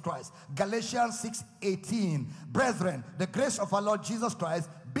Jesus Christ. Galatians 6:18. Brethren, the grace of our Lord Jesus Christ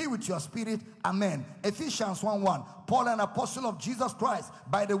be with your spirit. Amen. Ephesians 1:1. Paul, an apostle of Jesus Christ,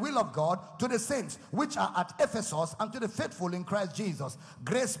 by the will of God, to the saints which are at Ephesus and to the faithful in Christ Jesus.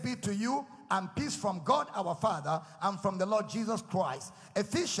 Grace be to you and peace from God our Father and from the Lord Jesus Christ.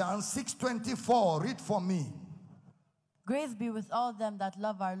 Ephesians 6:24. Read for me. Grace be with all them that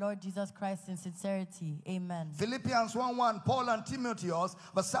love our Lord Jesus Christ in sincerity. Amen. Philippians 1:1, Paul and Timotheus,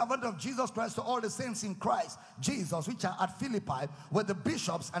 the servant of Jesus Christ, to all the saints in Christ Jesus, which are at Philippi, with the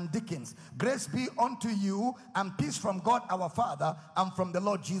bishops and deacons. Grace be unto you and peace from God our Father and from the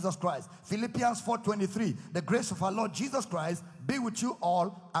Lord Jesus Christ. Philippians 4:23, the grace of our Lord Jesus Christ be with you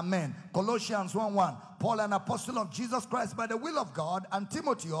all. Amen. Colossians 1:1, Paul, an apostle of Jesus Christ by the will of God, and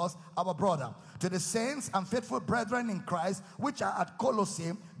Timotheus, our brother, to the saints and faithful brethren in Christ, which are at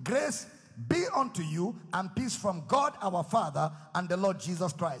Colossae, grace be unto you and peace from God our Father and the Lord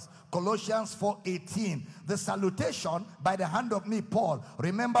Jesus Christ. Colossians 4:18, the salutation by the hand of me, Paul.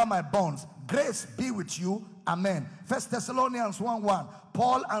 Remember my bonds. Grace be with you. Amen. 1 Thessalonians 1:1,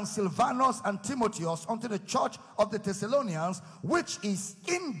 Paul and Silvanus and Timotheus unto the church of the Thessalonians, which is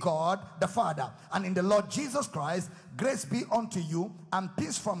in God the Father and in the Lord Jesus Christ. Grace be unto you and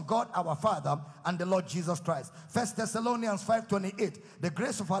peace from God our Father and the Lord Jesus Christ. 1 Thessalonians 5:28, the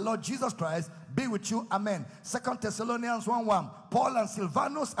grace of our Lord Jesus Christ be with you. Amen. 2 Thessalonians 1:1, Paul and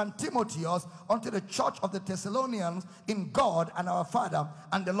Silvanus and Timotheus unto the church of the Thessalonians in God and our Father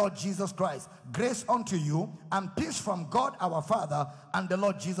and the Lord Jesus Christ. Grace unto you and peace from God our Father and the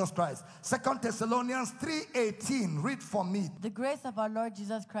Lord Jesus Christ. 2 Thessalonians 3:18, read for me. The grace of our Lord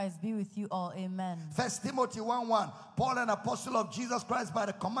Jesus Christ be with you all. Amen. 1 Timothy 1:1, Paul, an apostle of Jesus Christ by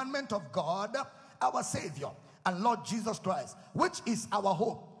the commandment of God our Savior and Lord Jesus Christ, which is our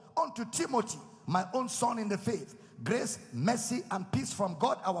hope. Unto Timothy, my own son in the faith, grace, mercy, and peace from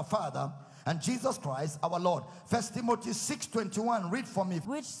God our Father and Jesus Christ our Lord. 1 Timothy 6:21, read for me.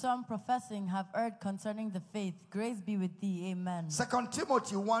 Which some professing have erred concerning the faith, grace be with thee. Amen. 2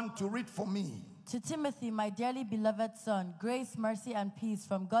 Timothy 1:2, read for me. To Timothy, my dearly beloved son, grace, mercy, and peace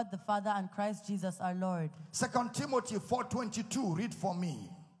from God the Father and Christ Jesus our Lord. 2 Timothy 4:22, read for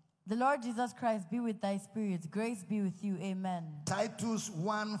me. The Lord Jesus Christ be with thy spirit. Grace be with you. Amen. Titus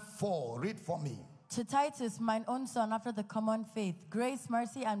 1:4, read for me. To Titus, mine own son, after the common faith, grace,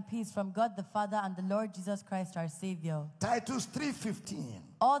 mercy, and peace from God the Father and the Lord Jesus Christ our Savior. Titus 3:15.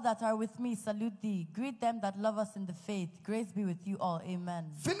 All that are with me salute thee. Greet them that love us in the faith. Grace be with you all.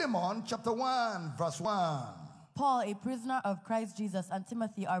 Amen. Philemon chapter 1 verse 1. Paul, a prisoner of Christ Jesus, and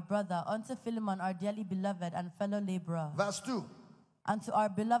Timothy, our brother, unto Philemon, our dearly beloved and fellow laborer. Verse 2. And to our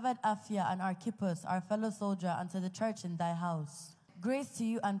beloved Aphia and Archippus, our fellow soldier, and to the church in thy house. Grace to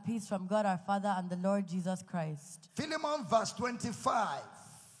you and peace from God our Father and the Lord Jesus Christ. Philemon verse 25.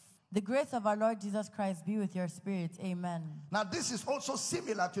 The grace of our Lord Jesus Christ be with your spirit. Amen. Now this is also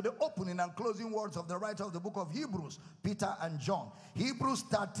similar to the opening and closing words of the writer of the book of Hebrews, Peter and John. Hebrews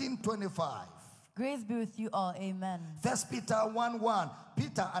 13:25. Grace be with you all. Amen. 1 Peter 1:1,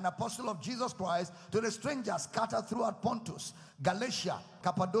 Peter, an apostle of Jesus Christ, to the strangers scattered throughout Pontus, Galatia,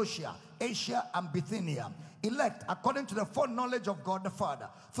 Cappadocia, Asia, and Bithynia, elect according to the foreknowledge of God the Father,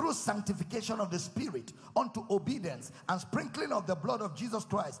 through sanctification of the Spirit, unto obedience and sprinkling of the blood of Jesus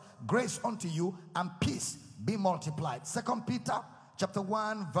Christ, grace unto you and peace be multiplied. 2 Peter chapter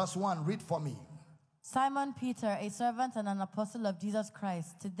 1 verse 1, read for me. Simon Peter, a servant and an apostle of Jesus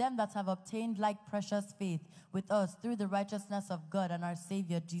Christ, to them that have obtained like precious faith with us through the righteousness of God and our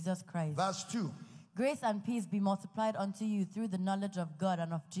Savior Jesus Christ. Verse 2. Grace and peace be multiplied unto you through the knowledge of God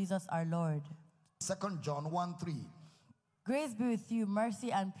and of Jesus our Lord. 2 John 1:3. Grace be with you,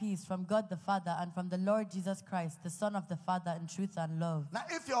 mercy and peace from God the Father and from the Lord Jesus Christ, the Son of the Father, in truth and love. Now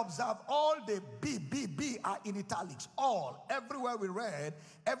if you observe, all the B are in italics. All, everywhere we read,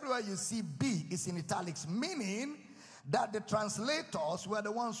 everywhere you see B is in italics, meaning that the translators were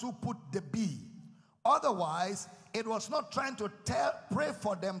the ones who put the B. Otherwise, it was not trying to pray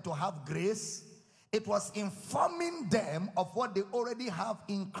for them to have grace. It was informing them of what they already have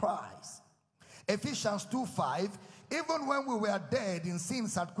in Christ. Ephesians 2:5, even when we were dead in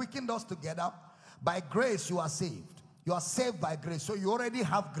sins had quickened us together, by grace you are saved. You are saved by grace, so you already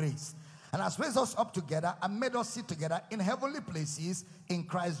have grace. And has raised us up together and made us sit together in heavenly places in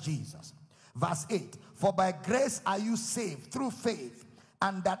Christ Jesus. Verse 8, for by grace are you saved through faith,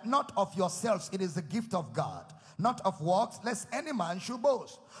 and that not of yourselves, it is the gift of God, not of works, lest any man should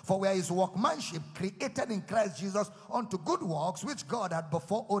boast. For we are his workmanship, created in Christ Jesus unto good works, which God had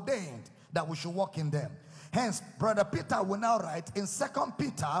before ordained that we should walk in them. Hence, Brother Peter will now write in 2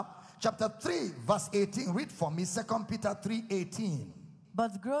 Peter chapter 3 verse 18. Read for me 2 Peter 3:18.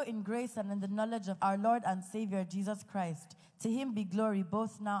 But grow in grace and in the knowledge of our Lord and Savior Jesus Christ. To him be glory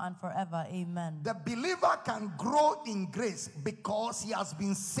both now and forever. Amen. The believer can grow in grace because he has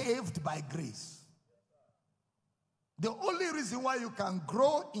been saved by grace. The only reason why you can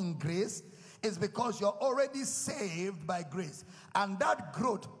grow in grace is because you're already saved by grace. And that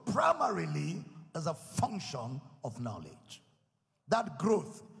growth primarily is a function of knowledge. That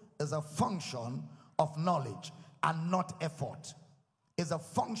growth is a function of knowledge and not effort. It's a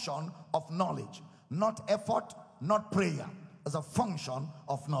function of knowledge, not effort, not prayer. It's a function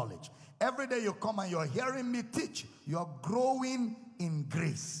of knowledge. Every day you come and you're hearing me teach, you're growing in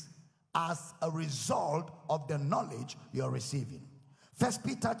grace as a result of the knowledge you're receiving. 1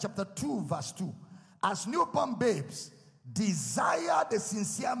 Peter chapter 2 verse 2. As newborn babes, desire the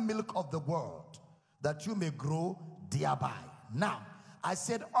sincere milk of the word, that you may grow thereby. Now, I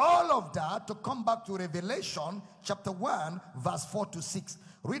said all of that to come back to Revelation chapter 1 verse 4 to 6.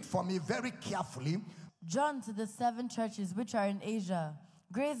 Read for me very carefully. John, to the 7 churches which are in Asia,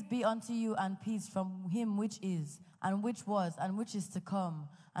 grace be unto you and peace from him which is, and which was, and which is to come,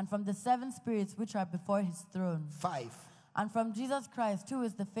 and from the 7 spirits which are before his throne. 5. And from Jesus Christ, who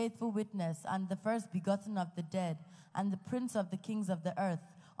is the faithful witness, and the first begotten of the dead, and the prince of the kings of the earth,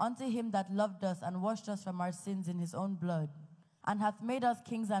 unto him that loved us and washed us from our sins in his own blood, and hath made us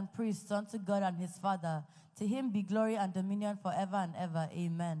kings and priests unto God and his Father. To him be glory and dominion forever and ever.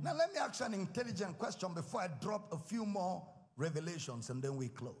 Amen. Now let me ask you an intelligent question before I drop a few more revelations and then we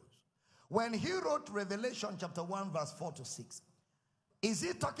close. When he wrote Revelation chapter 1 verse 4 to 6, is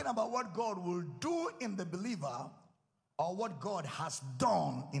he talking about what God will do in the believer or what God has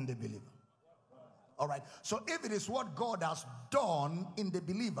done in the believer? All right. So if it is what God has done in the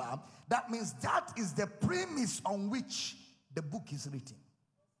believer, that means that is the premise on which the book is written.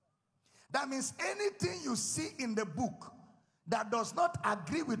 That means anything you see in the book that does not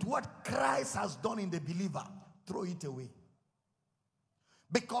agree with what Christ has done in the believer, throw it away.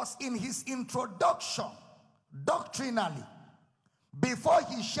 Because in his introduction, doctrinally, before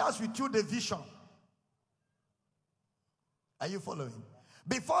he shares with you the vision, are you following?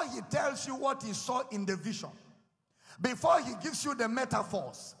 Before he tells you what he saw in the vision, before he gives you the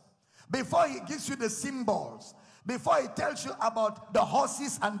metaphors, before he gives you the symbols, before he tells you about the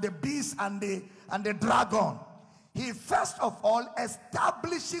horses and the beasts and the dragon, he first of all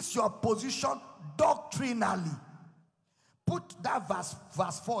establishes your position doctrinally. Put that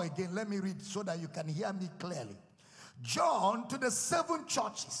verse 4 again. Let me read so that you can hear me clearly. John, to the 7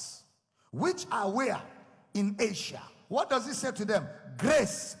 churches which are where? In Asia. What does he say to them?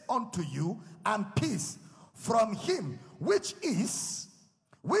 Grace unto you and peace from him which is,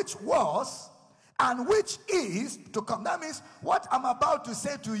 which was, and which is to come. That means what I'm about to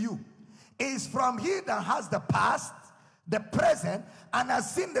say to you is from he that has the past, the present, and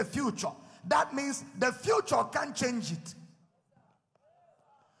has seen the future. That means the future can't change it.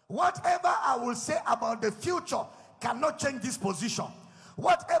 Whatever I will say about the future cannot change this position.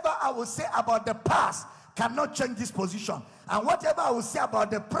 Whatever I will say about the past cannot change this position. And whatever I will say about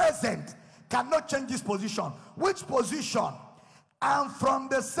the present cannot change this position. Which position? And from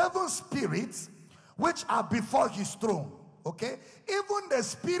the 7 spirits which are before his throne. Okay? Even the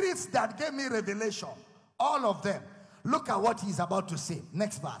spirits that gave me revelation, all of them. Look at what he's about to say.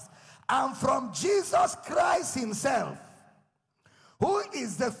 Next verse. And from Jesus Christ himself, who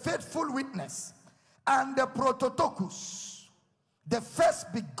is the faithful witness and the Prt.1, the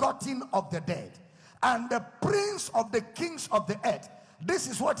first begotten of the dead, and the prince of the kings of the earth. This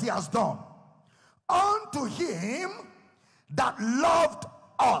is what he has done. Unto him that loved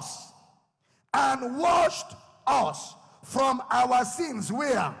us and washed us from our sins,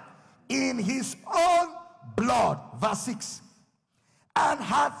 where? In his own blood. Verse 6. And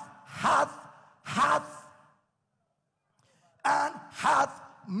hath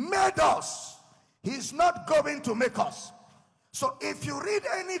made us. He's not going to make us. So if you read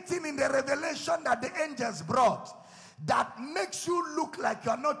anything in the revelation that the angels brought that makes you look like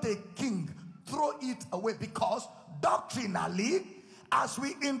you're not a king, throw it away. Because doctrinally, as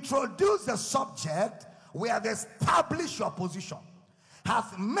we introduce the subject, we have established your position.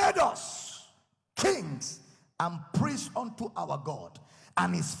 Hath made us kings and priests unto our God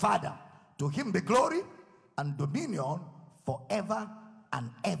and his Father. To him be glory and dominion forever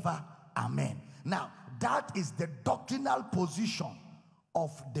and ever. Amen. Now, that is the doctrinal position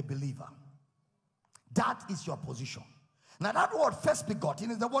of the believer. That is your position. Now, that word first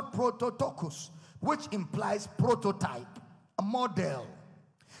begotten is the word Prt.1, which implies prototype, a model.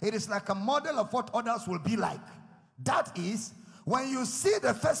 It is like a model of what others will be like. That is, when you see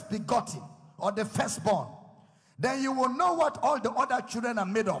the first begotten or the firstborn, then you will know what all the other children are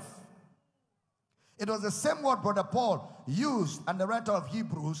made of. It was the same word Brother Paul used and the writer of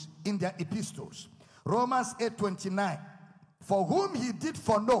Hebrews in their epistles. Romans 8:29. For whom he did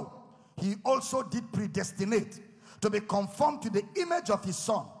foreknow, he also did predestinate to be conformed to the image of his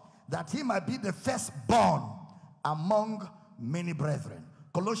son, that he might be the firstborn among many brethren.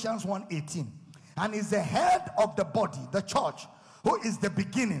 Colossians 1:18. and is the head of the body, the church, who is the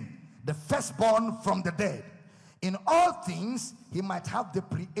beginning, the firstborn from the dead. In all things, he might have the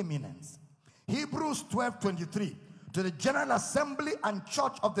preeminence. Hebrews 12:23, to the general assembly and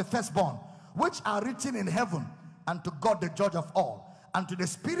church of the firstborn, which are written in heaven, and to God the judge of all, and to the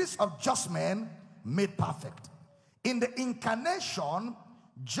spirits of just men made perfect. In the incarnation,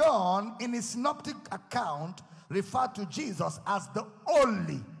 John, in his synoptic account, referred to Jesus as the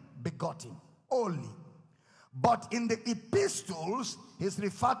only begotten. Only. But in the epistles, he's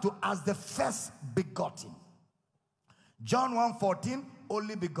referred to as the first begotten. John 1:14,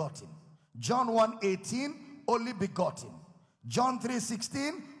 only begotten. John 1:18, only begotten. John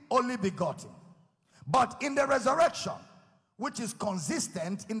 3:16, only begotten. But in the resurrection, which is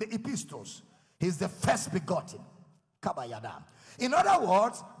consistent in the epistles, he's the first begotten. Kabayada. In other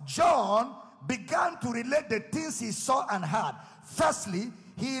words, John began to relate the things he saw and heard. Firstly,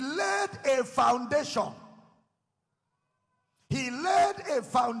 he laid a foundation. He laid a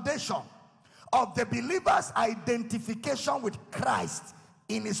foundation of the believer's identification with Christ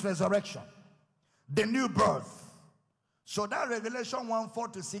in his resurrection, the new birth. So that Revelation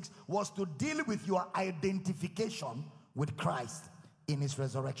 1:4-6 was to deal with your identification with Christ in his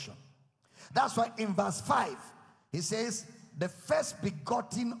resurrection. That's why in verse 5 he says, the first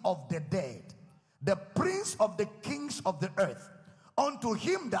begotten of the dead, the prince of the kings of the earth, unto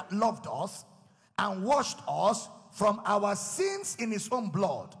him that loved us and washed us from our sins in his own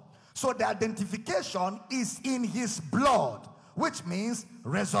blood. So the identification is in his blood, which means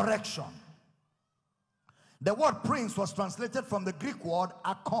resurrection. The word prince was translated from the Greek word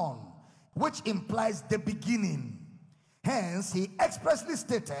akon, which implies the beginning. Hence, he expressly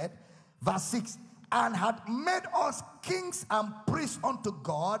stated, verse 6, and had made us kings and priests unto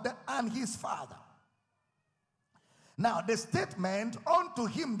God and his Father. Now, the statement, unto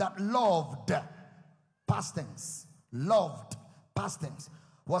him that loved, past tense, loved, past tense,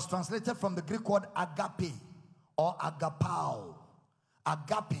 was translated from the Greek word agape or agapao.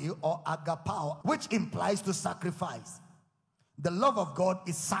 Agape or agapao, which implies to sacrifice. The love of God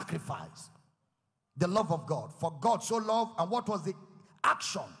is sacrifice. The love of God. For God so loved, and what was the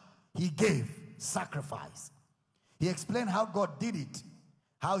action he gave? Sacrifice. He explained how God did it.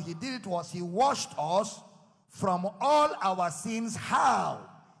 How he did it was he washed us from all our sins. How?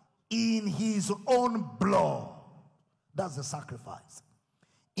 In his own blood. That's the sacrifice.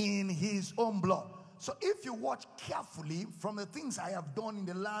 In his own blood. So if you watch carefully from the things I have done in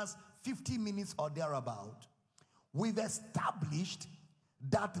the last 50 minutes or thereabout, we've established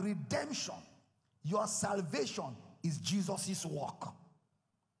that redemption, your salvation, is Jesus' work.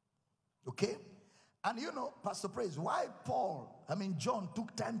 Okay? And you know, Pastor Praise, why John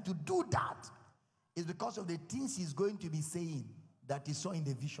took time to do that is because of the things he's going to be saying that he saw in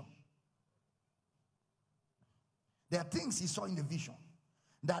the vision. There are things he saw in the vision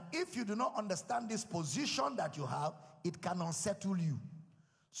that if you do not understand this position that you have, it can unsettle you.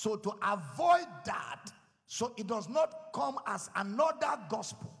 So to avoid that, so it does not come as another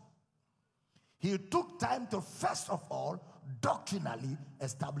gospel, he took time to first of all doctrinally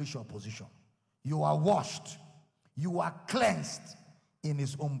establish your position. You are washed, you are cleansed in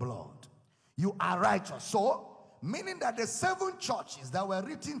his own blood, you are righteous. So meaning that the 7 churches that were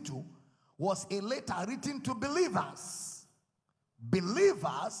written to was a letter written to believers.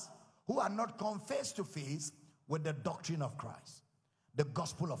 Believers who are not come face to face with the doctrine of Christ, the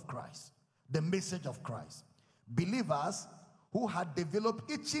gospel of Christ, the message of Christ. Believers who had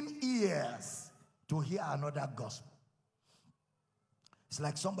developed itching ears to hear another gospel. It's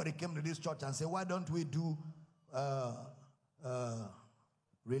like somebody came to this church and said, why don't we do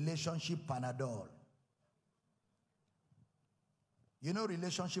relationship Panadol? You know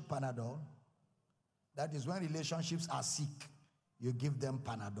relationship Panadol? That is when relationships are sick, you give them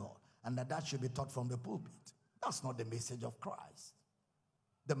Panadol. And that should be taught from the pulpit. That's not the message of Christ.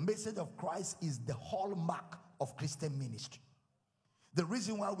 The message of Christ is the hallmark of Christian ministry. The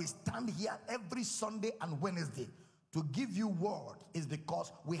reason why we stand here every Sunday and Wednesday to give you word is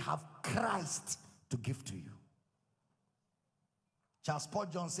because we have Christ to give to you. Charles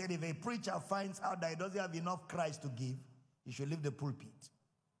Spurgeon said, if a preacher finds out that he doesn't have enough Christ to give, he should leave the pulpit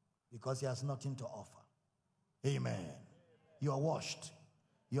because he has nothing to offer. Amen. You are washed.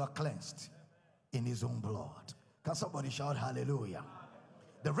 You are cleansed in his own blood. Can somebody shout hallelujah?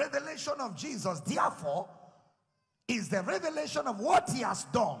 The revelation of Jesus, therefore, is the revelation of what he has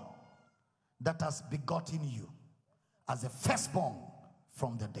done that has begotten you as a firstborn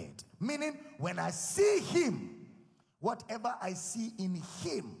from the dead. Meaning, when I see him, whatever I see in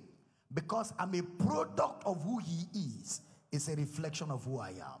him, because I'm a product of who he is a reflection of who I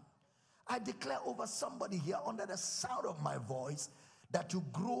am. I declare over somebody here under the sound of my voice that you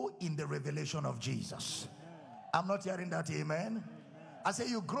grow in the revelation of Jesus. I'm not hearing that, amen? I say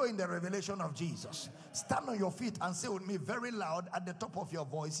you grow in the revelation of Jesus. Stand on your feet and say with me very loud at the top of your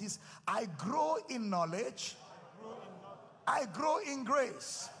voices, I grow in knowledge. I grow in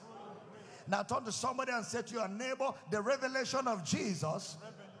grace. Now turn to somebody and say to your neighbor, the revelation of Jesus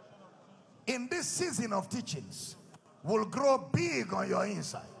in this season of teachings will grow big on your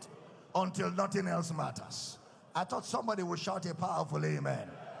inside until nothing else matters. I thought somebody would shout a powerful amen.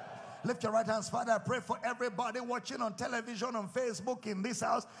 Lift your right hands. Father, I pray for everybody watching on television, on Facebook, in this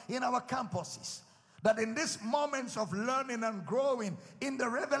house, in our campuses, that in these moments of learning and growing in the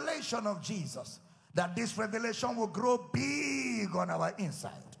revelation of Jesus, that this revelation will grow big on our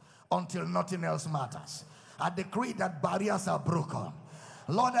inside until nothing else matters. I decree that barriers are broken.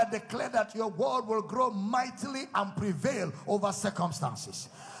 Lord, I declare that your word will grow mightily and prevail over circumstances.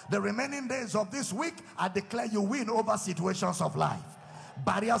 The remaining days of this week, I declare you win over situations of life.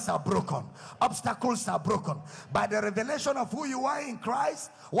 Barriers are broken. Obstacles are broken. By the revelation of who you are in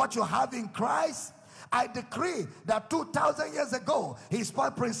Christ, what you have in Christ, I decree that 2,000 years ago, he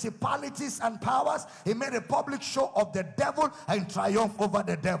spoiled principalities and powers. He made a public show of the devil and triumphed over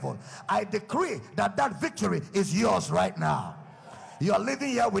the devil. I decree that that victory is yours right now. You are living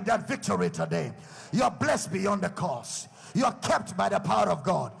here with that victory today. You are blessed beyond the cause. You are kept by the power of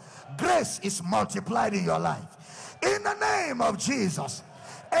God. Grace is multiplied in your life. In the name of Jesus,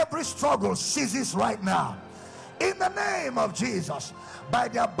 every struggle ceases right now. In the name of Jesus, by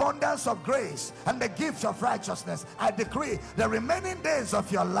the abundance of grace and the gift of righteousness, I decree the remaining days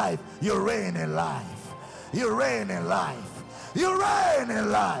of your life, you reign in life. You reign in life. You reign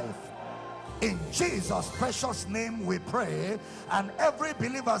in life. In Jesus' precious name we pray. And every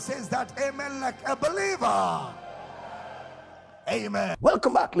believer says that amen like a believer. Amen.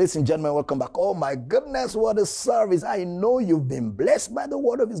 Welcome back, ladies and gentlemen. Welcome back. Oh my goodness, what a service. I know you've been blessed by the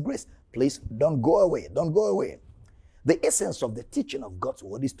word of his grace. Please don't go away. Don't go away. The essence of the teaching of God's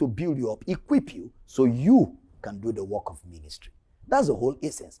word is to build you up, equip you, so you can do the work of ministry. That's the whole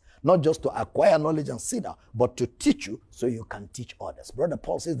essence. Not just to acquire knowledge and sit down, but to teach you so you can teach others. Brother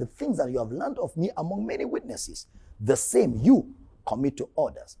Paul says, the things that you have learned of me among many witnesses, the same you commit to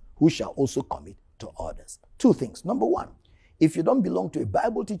others, who shall also commit to others. Two things. Number one, if you don't belong to a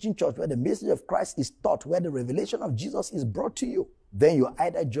Bible teaching church where the message of Christ is taught, where the revelation of Jesus is brought to you, then you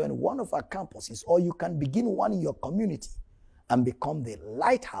either join one of our campuses or you can begin one in your community and become the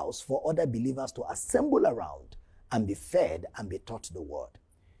lighthouse for other believers to assemble around and be fed and be taught the word.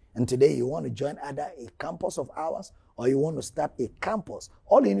 And today you want to join either a campus of ours or you want to start a campus.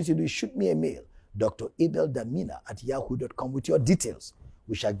 All you need to do is shoot me a mail, Dr. Abel Damina at yahoo.com, with your details.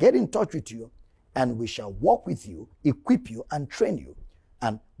 We shall get in touch with you and we shall walk with you, equip you and train you.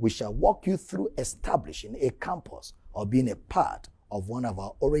 And we shall walk you through establishing a campus or being a part of one of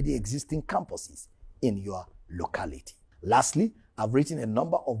our already existing campuses in your locality. Lastly, I've written a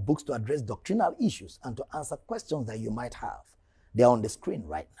number of books to address doctrinal issues and to answer questions that you might have. They're on the screen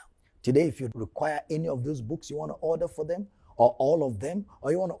right now. Today, if you require any of those books, you want to order for them, or all of them,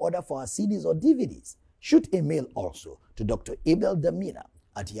 or you want to order for our CDs or DVDs, shoot a mail also to Dr. Abel Damina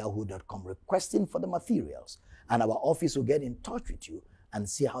at yahoo.com requesting for the materials. And our office will get in touch with you and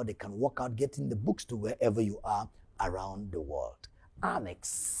see how they can work out getting the books to wherever you are around the world. I'm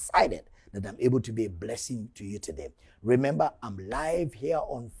excited that I'm able to be a blessing to you today. Remember, I'm live here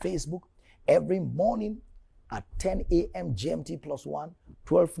on Facebook every morning at 10 a.m. GMT +1,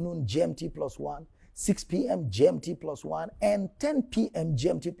 12 noon GMT +1, 6 p.m. GMT +1, and 10 p.m.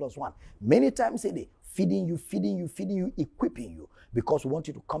 GMT +1. Many times a day, feeding you, equipping you, because we want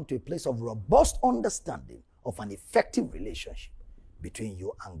you to come to a place of robust understanding of an effective relationship between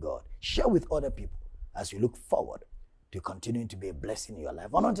you and God. Share with other people as you look forward to continuing to be a blessing in your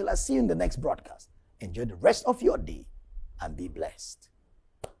life. And until I see you in the next broadcast, enjoy the rest of your day and be blessed.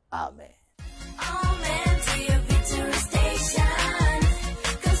 Amen. Amen to your victory station,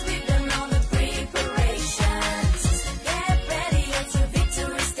 'cause we've done all the preparations. Get ready at your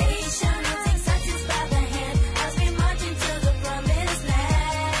victory station. Take success by the hand as we march into the promised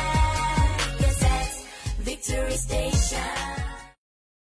land. Yes, that's victory station.